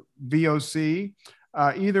after VOC.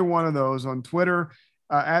 Either one of those on Twitter.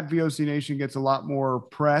 At VOC Nation gets a lot more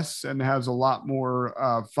press and has a lot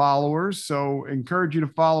more followers. So encourage you to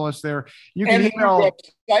follow us there. You can email.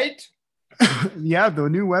 Website. Yeah, the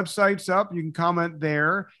new website's up. You can comment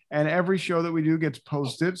there, and every show that we do gets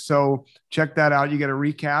posted. So check that out. You get a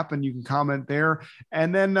recap, and you can comment there.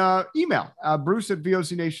 And then email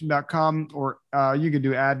Bruce@VOCNation.com, or you can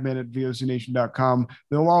do admin@VOCNation.com.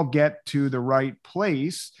 They'll all get to the right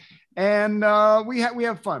place. And we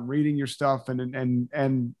have fun reading your stuff,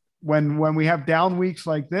 and when we have down weeks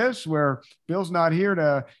like this where Bill's not here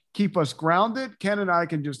to keep us grounded, Ken and I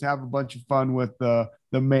can just have a bunch of fun with the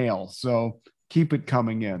mail. So keep it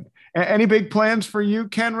coming in. Any big plans for you,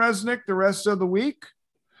 Ken Resnick, the rest of the week?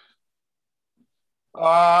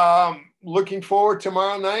 Looking forward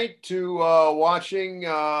tomorrow night to watching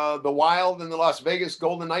the Wild and the Las Vegas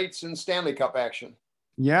Golden Knights in Stanley Cup action.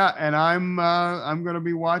 Yeah, and I'm going to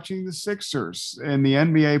be watching the Sixers in the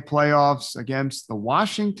NBA playoffs against the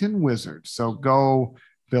Washington Wizards. So go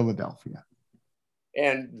Philadelphia.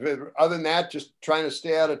 And other than that, just trying to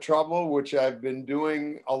stay out of trouble, which I've been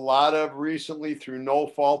doing a lot of recently through no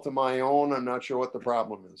fault of my own. I'm not sure what the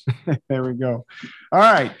problem is. There we go. All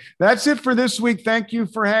right. That's it for this week. Thank you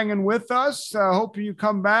for hanging with us. Hope you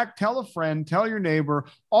come back. Tell a friend. Tell your neighbor.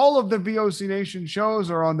 All of the VOC Nation shows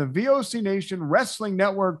are on the VOC Nation Wrestling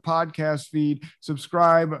Network podcast feed.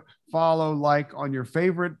 Subscribe, follow, like on your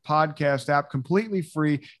favorite podcast app, completely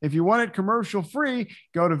free. If you want it commercial free,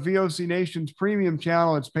 go to VOC Nation's premium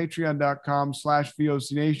channel. It's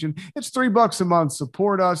patreon.com/VOC Nation. It's $3 a month.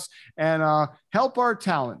 Support us and help our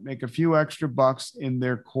talent make a few extra bucks in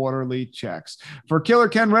their quarterly checks. For Killer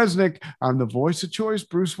Ken Resnick, I'm the voice of choice,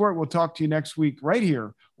 Bruce Wirt. We'll talk to you next week right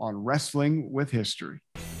here on Wrestling with History.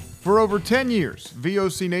 For over 10 years,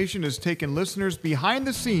 VOC Nation has taken listeners behind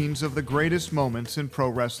the scenes of the greatest moments in pro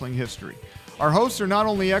wrestling history. Our hosts are not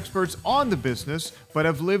only experts on the business, but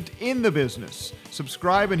have lived in the business.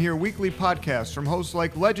 Subscribe and hear weekly podcasts from hosts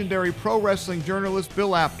like legendary pro wrestling journalist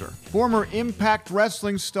Bill Apter, former Impact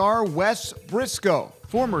Wrestling star Wes Briscoe,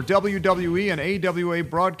 former WWE and AWA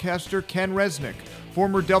broadcaster Ken Resnick,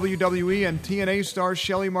 former WWE and TNA star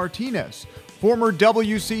Shelly Martinez, former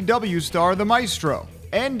WCW star The Maestro,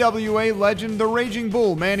 NWA legend The Raging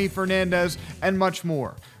Bull Manny Fernandez, and much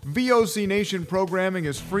more. VOC Nation programming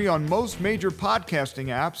is free on most major podcasting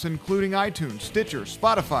apps, including iTunes, Stitcher,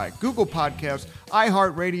 Spotify, Google Podcasts,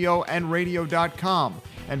 iHeartRadio, and Radio.com.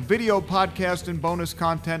 And video podcast and bonus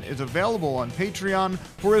content is available on Patreon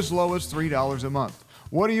for as low as $3 a month.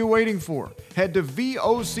 What are you waiting for? Head to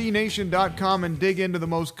VOCNation.com and dig into the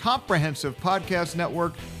most comprehensive podcast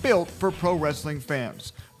network built for pro wrestling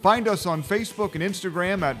fans. Find us on Facebook and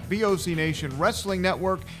Instagram at VOC Nation Wrestling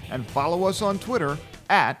Network and follow us on Twitter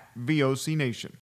at VOC Nation.